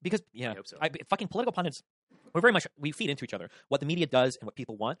 Because fucking political pundits we feed into each other. What the media does and what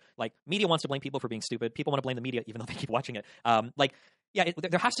people want. Like, media wants to blame people for being stupid. People want to blame the media even though they keep watching it. There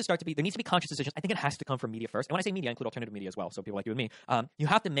needs to be conscious decisions. I think it has to come from media first. And when I say media, I include alternative media as well. So people like you and me, you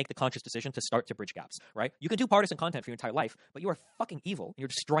have to make the conscious decision to start to bridge gaps, right? You can do partisan content for your entire life, but you are fucking evil and you're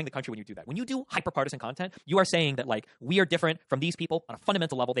destroying the country when you do that. When you do hyper-partisan content, you are saying that, like, we are different from these people on a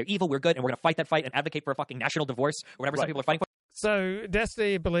fundamental level. They're evil, we're good, and we're going to fight that fight and advocate for a fucking national divorce or whatever some people are fighting for. So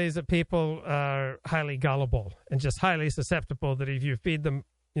Destiny believes that people are highly gullible and just highly susceptible, that if you feed them,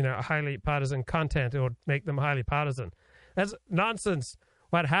 highly partisan content, it will make them highly partisan. That's nonsense.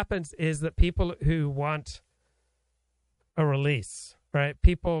 What happens is that people who want a release, right?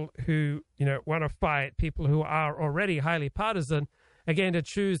 People who, want to fight, people who are already highly partisan, are going to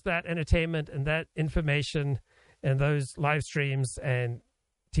choose that entertainment and that information and those live streams and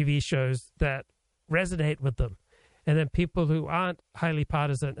TV shows that resonate with them. And then people who aren't highly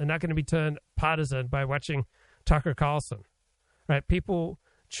partisan are not going to be turned partisan by watching Tucker Carlson, right? People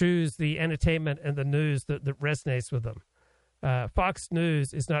choose the entertainment and the news that resonates with them. Fox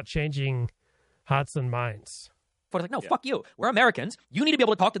News is not changing hearts and minds. Fuck you. We're Americans. You need to be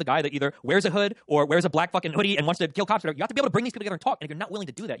able to talk to the guy that either wears a hood or wears a black fucking hoodie and wants to kill cops. You have to be able to bring these people together and talk. And if you're not willing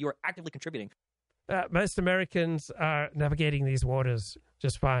to do that, you are actively contributing. Most Americans are navigating these waters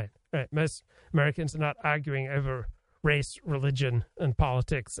just fine. Right? Most Americans are not arguing over race, religion, and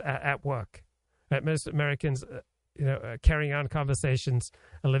politics at work. Right? Most Americans, are carrying on conversations,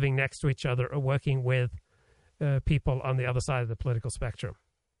 are living next to each other, are working with people on the other side of the political spectrum.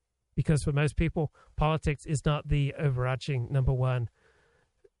 Because for most people, politics is not the overarching number one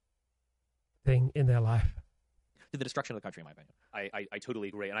thing in their life. To the destruction of the country, in my opinion. I totally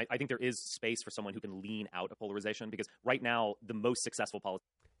agree. And I think there is space for someone who can lean out of polarization, because right now, the most successful politicians.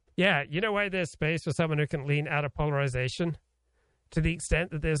 Yeah, you know why there's space for someone who can lean out of polarization? To the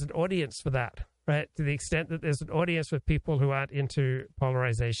extent that there's an audience for that, right? To the extent that there's an audience for people who aren't into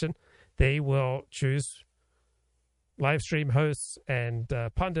polarization, they will choose live stream hosts and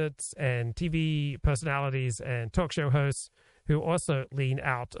pundits and TV personalities and talk show hosts who also lean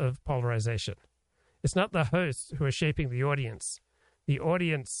out of polarization. It's not the hosts who are shaping the audience. The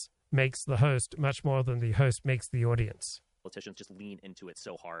audience makes the host much more than the host makes the audience. Politicians just lean into it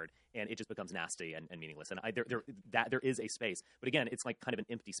so hard, and it just becomes nasty and meaningless. And there is a space, but again, it's like kind of an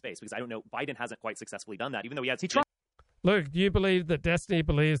empty space, because I don't know, Biden hasn't quite successfully done that, even though he tried. Luke, do you believe that Destiny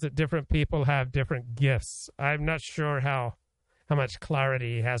believes that different people have different gifts? I'm not sure how much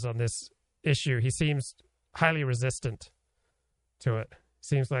clarity he has on this issue. He seems highly resistant to it.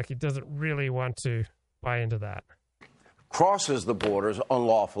 Seems like he doesn't really want to buy into that. Crosses the borders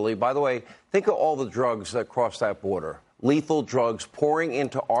unlawfully. By the way, think of all the drugs that cross that border. Lethal drugs pouring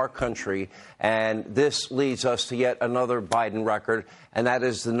into our country, and this leads us to yet another Biden record, and that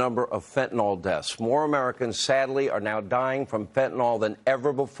is the number of fentanyl deaths. More Americans, sadly, are now dying from fentanyl than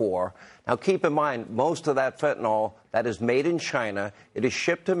ever before. Now, keep in mind, most of that fentanyl that is made in China, it is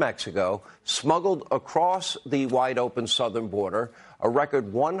shipped to Mexico, smuggled across the wide-open southern border. A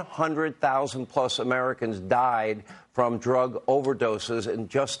record 100,000-plus Americans died from drug overdoses in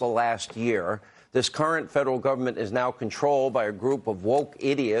just the last year. This current federal government is now controlled by a group of woke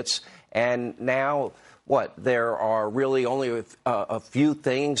idiots, and now, there are really only a few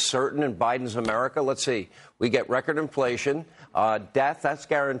things certain in Biden's America. Let's see. We get record inflation, death, that's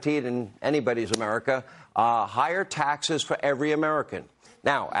guaranteed in anybody's America, higher taxes for every American.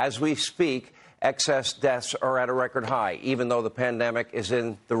 Now, as we speak, excess deaths are at a record high, even though the pandemic is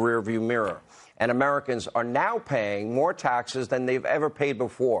in the rearview mirror. And Americans are now paying more taxes than they've ever paid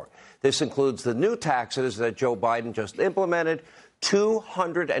before. This includes the new taxes that Joe Biden just implemented,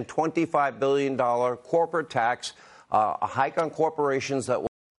 $225 billion corporate tax, a hike on corporations that will...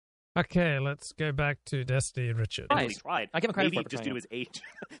 Okay, let's go back to Destiny and Richard. He tried. I give him credit for just due to his age,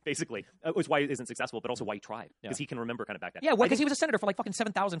 basically. It's why he isn't successful, but also why he tried. Because he can remember kind of back then. Yeah, because he was a senator for like fucking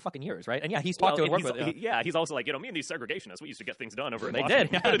 7,000 fucking years, right? And yeah, he's talked to and worked with. Yeah, he's also like, me and these segregationists, we used to get things done over in They Washington.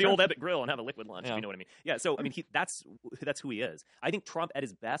 did. Go to the old Epic Grill and have a liquid lunch, if you know what I mean. Yeah, so, I mean, that's who he is. I think Trump, at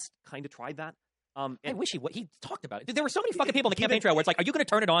his best, kind of tried that. I wish he talked about it. There were so many fucking people in the campaign trail where it's like, are you going to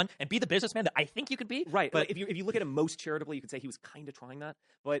turn it on and be the businessman that I think you could be? Right. But if you look at him most charitably, you could say he was kind of trying that,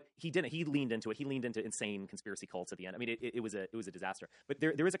 but he didn't. He leaned into it. He leaned into insane conspiracy cults at the end. I mean, it was a disaster. But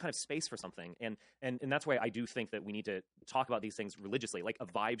there is a kind of space for something, and that's why I do think that we need to talk about these things religiously, like a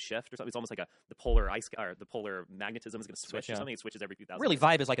vibe shift or something. It's almost like the polar magnetism is going to switch or something. It switches every few thousand. Really,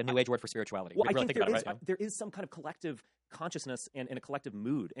 vibe is like a new age word for spirituality. Well, I think there is some kind of collective consciousness and a collective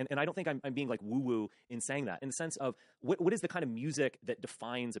mood. And I don't think I'm being like woo-woo in saying that, in the sense of what is the kind of music that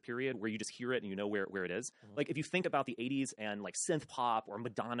defines a period where you just hear it and you know where it is. Like if you think about the 80s and like synth pop or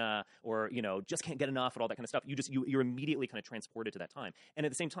Madonna or, Just Can't Get Enough and all that kind of stuff, you're immediately kind of transported to that time. And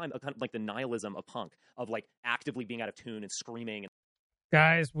at the same time, kind of like the nihilism of punk, of like actively being out of tune and screaming.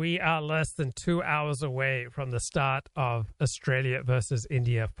 Guys, we are less than 2 hours away from the start of Australia versus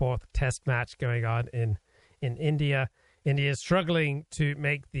India, fourth test match going on in India. India is struggling to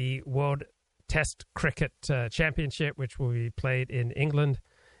make the World Test Cricket Championship, which will be played in England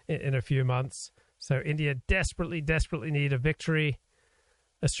in a few months. So India desperately need a victory.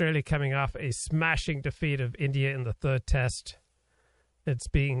 Australia coming off a smashing defeat of India in the third test. It's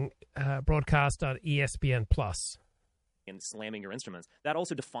being broadcast on ESPN+. And slamming your instruments, that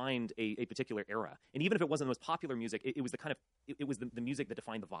also defined a particular era. And even if it wasn't the most popular music, it was the kind of it was the music that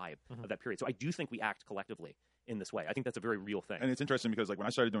defined the vibe of that period. So I do think we act collectively in this way. I think that's a very real thing. And it's interesting because like when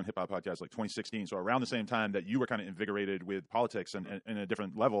I started doing hip hop podcasts like 2016, so around the same time that you were kind of invigorated with politics and a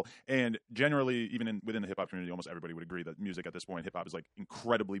different level, and generally even within the hip hop community, almost everybody would agree that music at this point, hip hop is like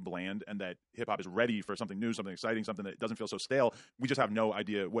incredibly bland, and that hip hop is ready for something new, something exciting, something that doesn't feel so stale. We just have no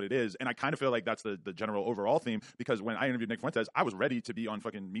idea what it is. And I kind of feel like that's the general overall theme, because when I interviewed Nick Fuentes, I was ready to be on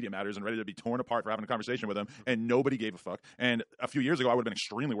fucking Media Matters and ready to be torn apart for having a conversation with him, and nobody gave a fuck. And a few years ago, I would have been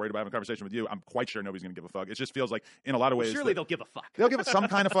extremely worried about having a conversation with you. I'm quite sure nobody's going to give a fuck. It just feels like, in a lot of ways, surely they'll give a fuck. They'll give it some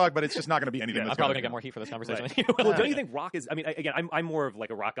kind of fuck, but it's just not going to be anything. I'm probably going to get more heat for this conversation with you. Well, don't you think rock is? I mean, again, I'm more of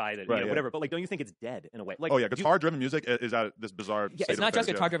like a rock guy than whatever. But like, don't you think it's dead in a way? Like, guitar-driven music is at this bizarre. Yeah, it's not just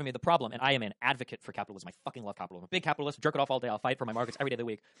guitar-driven music. The problem, and I am an advocate for capitalism. I fucking love capitalism. I'm a big capitalist. Jerk it off all day. I'll fight for my markets every day of the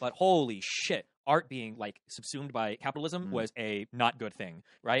week. But holy shit, art being like subsumed by capitalism was a not good thing,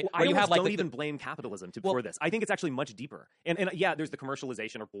 right? Well, I don't even blame capitalism for this. I think it's actually much deeper. And yeah, there's the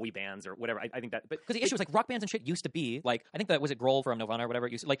commercialization or boy bands or whatever. I think that, but because the issue is like rock bands and shit used to be like, I think that was it Grohl from Nirvana or whatever.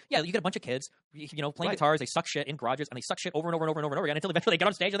 It used to, like, yeah, you get a bunch of kids, playing guitars. They suck shit in garages and they suck shit over and over and over and over and over again until eventually they get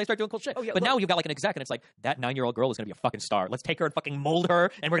on stage and they start doing cool shit. But now you've got like an exec and it's like, that 9-year-old girl is going to be a fucking star. Let's take her and fucking mold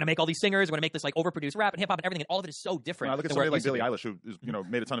her, and we're going to make all these singers. We're going to make this like overproduced rap and hip hop and everything, and all of it is so different. I look at somebody like Billie Eilish, who is,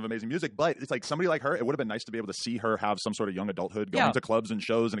 made a ton of amazing music, but it's like somebody like her, it would have been nice to be able to see her have some sort of young adulthood, going to clubs and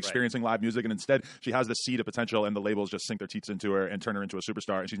shows and experiencing live music, and instead she has this seed of potential, and the labels just sink their teeth into her and turn her into a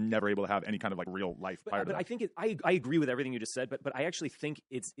superstar, and she's never able to have any kind of like real life prior to that. I think I agree with everything you just said, but I actually think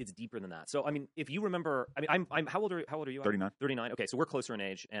it's deeper than that. So I mean, if you remember, I mean, I'm how old are you? 39. 39. Okay, so we're closer in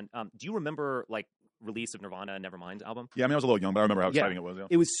age. And do you remember like release of Nirvana Nevermind album? Yeah, I mean, I was a little young, but I remember how exciting it was. Yeah.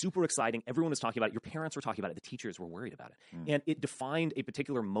 It was super exciting. Everyone was talking about it. Your parents were talking about it. The teachers were worried about it. And it defined a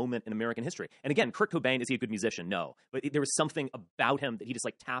particular moment in American history. And again, Kurt Cobain, is he a good musician? No. But there was something about him that he just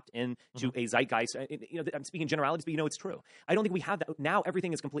like tapped into a zeitgeist. I'm speaking generalities, but it's true. I don't think we have that. Now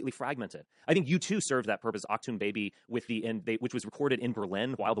everything is completely fragmented. I think U2 served that purpose. Achtung Baby, which was recorded in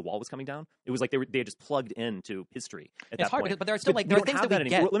Berlin while the wall was coming down. It was like they had just plugged into history at that point. But there are still there are things that we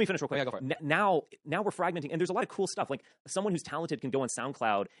get. Let me finish real quick. Yeah, go for it. Now we're fragmenting, and there's a lot of cool stuff. Like someone who's talented can go on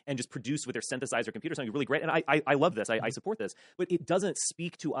SoundCloud and just produce with their synthesizer computer something really great. And I love this. I support this. But it doesn't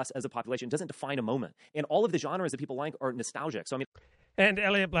speak to us as a population. It doesn't define a moment. And all of the genres that people like are nostalgic. So I mean. And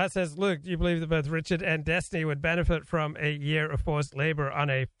Elliot Blatt says, Luke, do you believe that both Richard and Destiny would benefit from a year of forced labor on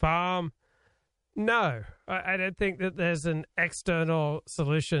a farm? No. I don't think that there's an external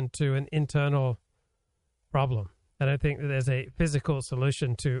solution to an internal problem. I don't think that there's a physical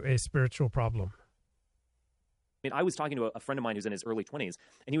solution to a spiritual problem. I mean, I was talking to a friend of mine who's in his early 20s,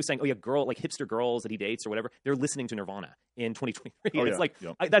 and he was saying, oh, yeah, hipster girls that he dates or whatever, they're listening to Nirvana in 2023. Oh, it's like,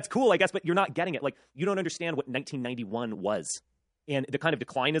 that's cool, I guess, but you're not getting it. Like, you don't understand what 1991 was. And the kind of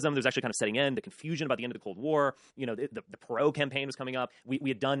declinism there's actually kind of setting in, the confusion about the end of the Cold War, the Perot campaign was coming up. We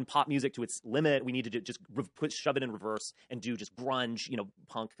had done pop music to its limit. We needed to just shove it in reverse and do just grunge,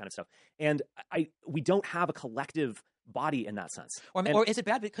 punk kind of stuff. And we don't have a collective body in that sense. Or is it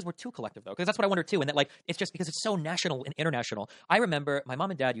bad because we're too collective, though? Because that's what I wonder, too. And that, like, it's just because it's so national and international. I remember my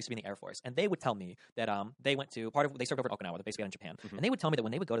mom and dad used to be in the Air Force, and they would tell me that they went to they served over in Okinawa, the base in Japan. And they would tell me that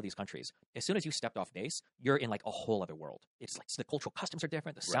when they would go to these countries, as soon as you stepped off base, you're in, like, a whole other world. It's like the cultural customs are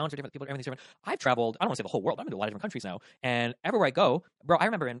different, the sounds are different, everything's different. I've traveled, I don't want to say the whole world, I've been to a lot of different countries now, and everywhere I go, bro, I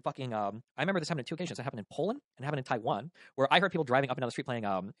remember I remember this happened on 2 occasions. It happened in Poland and it happened in Taiwan, where I heard people driving up and down the street playing,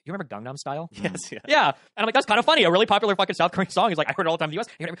 you remember Gangnam Style? Yes, yeah. Yeah. And I'm like, that's kind of funny. A really popular fucking South Korean song is like, I heard it all the time in the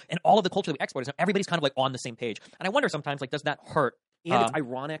US, and all of the culture that we export is everybody's kind of like on the same page. And I wonder sometimes, like, does that hurt And it's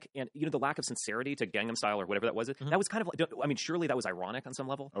ironic, and the lack of sincerity to Gangnam Style or whatever that was. That was kind of like, I mean, surely that was ironic on some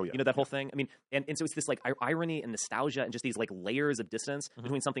level. Oh, yeah. That whole thing. I mean, and so it's this like irony and nostalgia and just these like layers of distance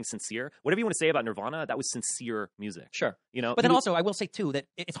between something sincere. Whatever you want to say about Nirvana, that was sincere music. Sure. But then also, I will say too that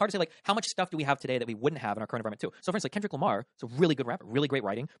it's hard to say like how much stuff do we have today that we wouldn't have in our current environment too. So for instance, like Kendrick Lamar, is a really good rapper, really great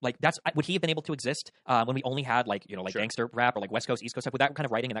writing. Like would he have been able to exist when we only had like gangster rap or like West Coast, East Coast stuff with that kind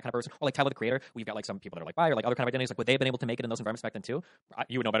of writing and that kind of person, or like Tyler the Creator? We've got like some people that are like bi or like other kind of identities. Like would they have been able to make it in those environments back then too?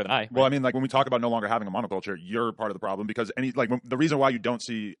 You would know better than I. Well, I mean, like when we talk about no longer having a monoculture, you're part of the problem because the reason why you don't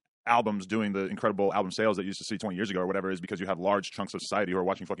see albums doing the incredible album sales that you used to see 20 years ago or whatever is because you have large chunks of society who are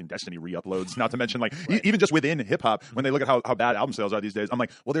watching fucking Destiny re-uploads. Not to mention like even just within hip hop, when they look at how bad album sales are these days, I'm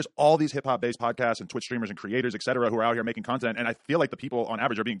like, well, there's all these hip hop based podcasts and Twitch streamers and creators, etc., who are out here making content, and I feel like the people on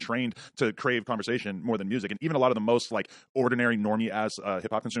average are being trained to crave conversation more than music. And even a lot of the most like ordinary normie ass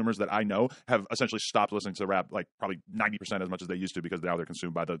hip hop consumers that I know have essentially stopped listening to rap like probably 90% as much as they used to because now they're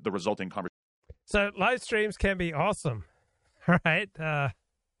consumed by the resulting conversation. So live streams can be awesome, right?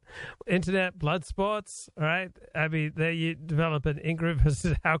 Internet blood sports, right? I mean, there you develop an in-group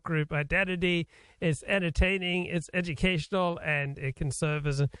versus out-group identity. It's entertaining, it's educational, and it can serve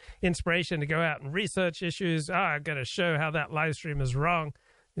as an inspiration to go out and research issues. I'm going to show how that live stream is wrong.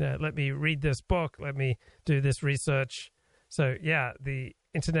 Let me read this book. Let me do this research. So, yeah, the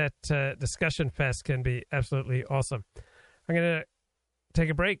Internet discussion fest can be absolutely awesome. I'm going to take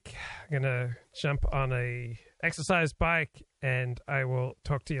a break. I'm going to jump on a exercise bike, and I will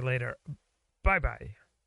talk to you later. Bye-bye.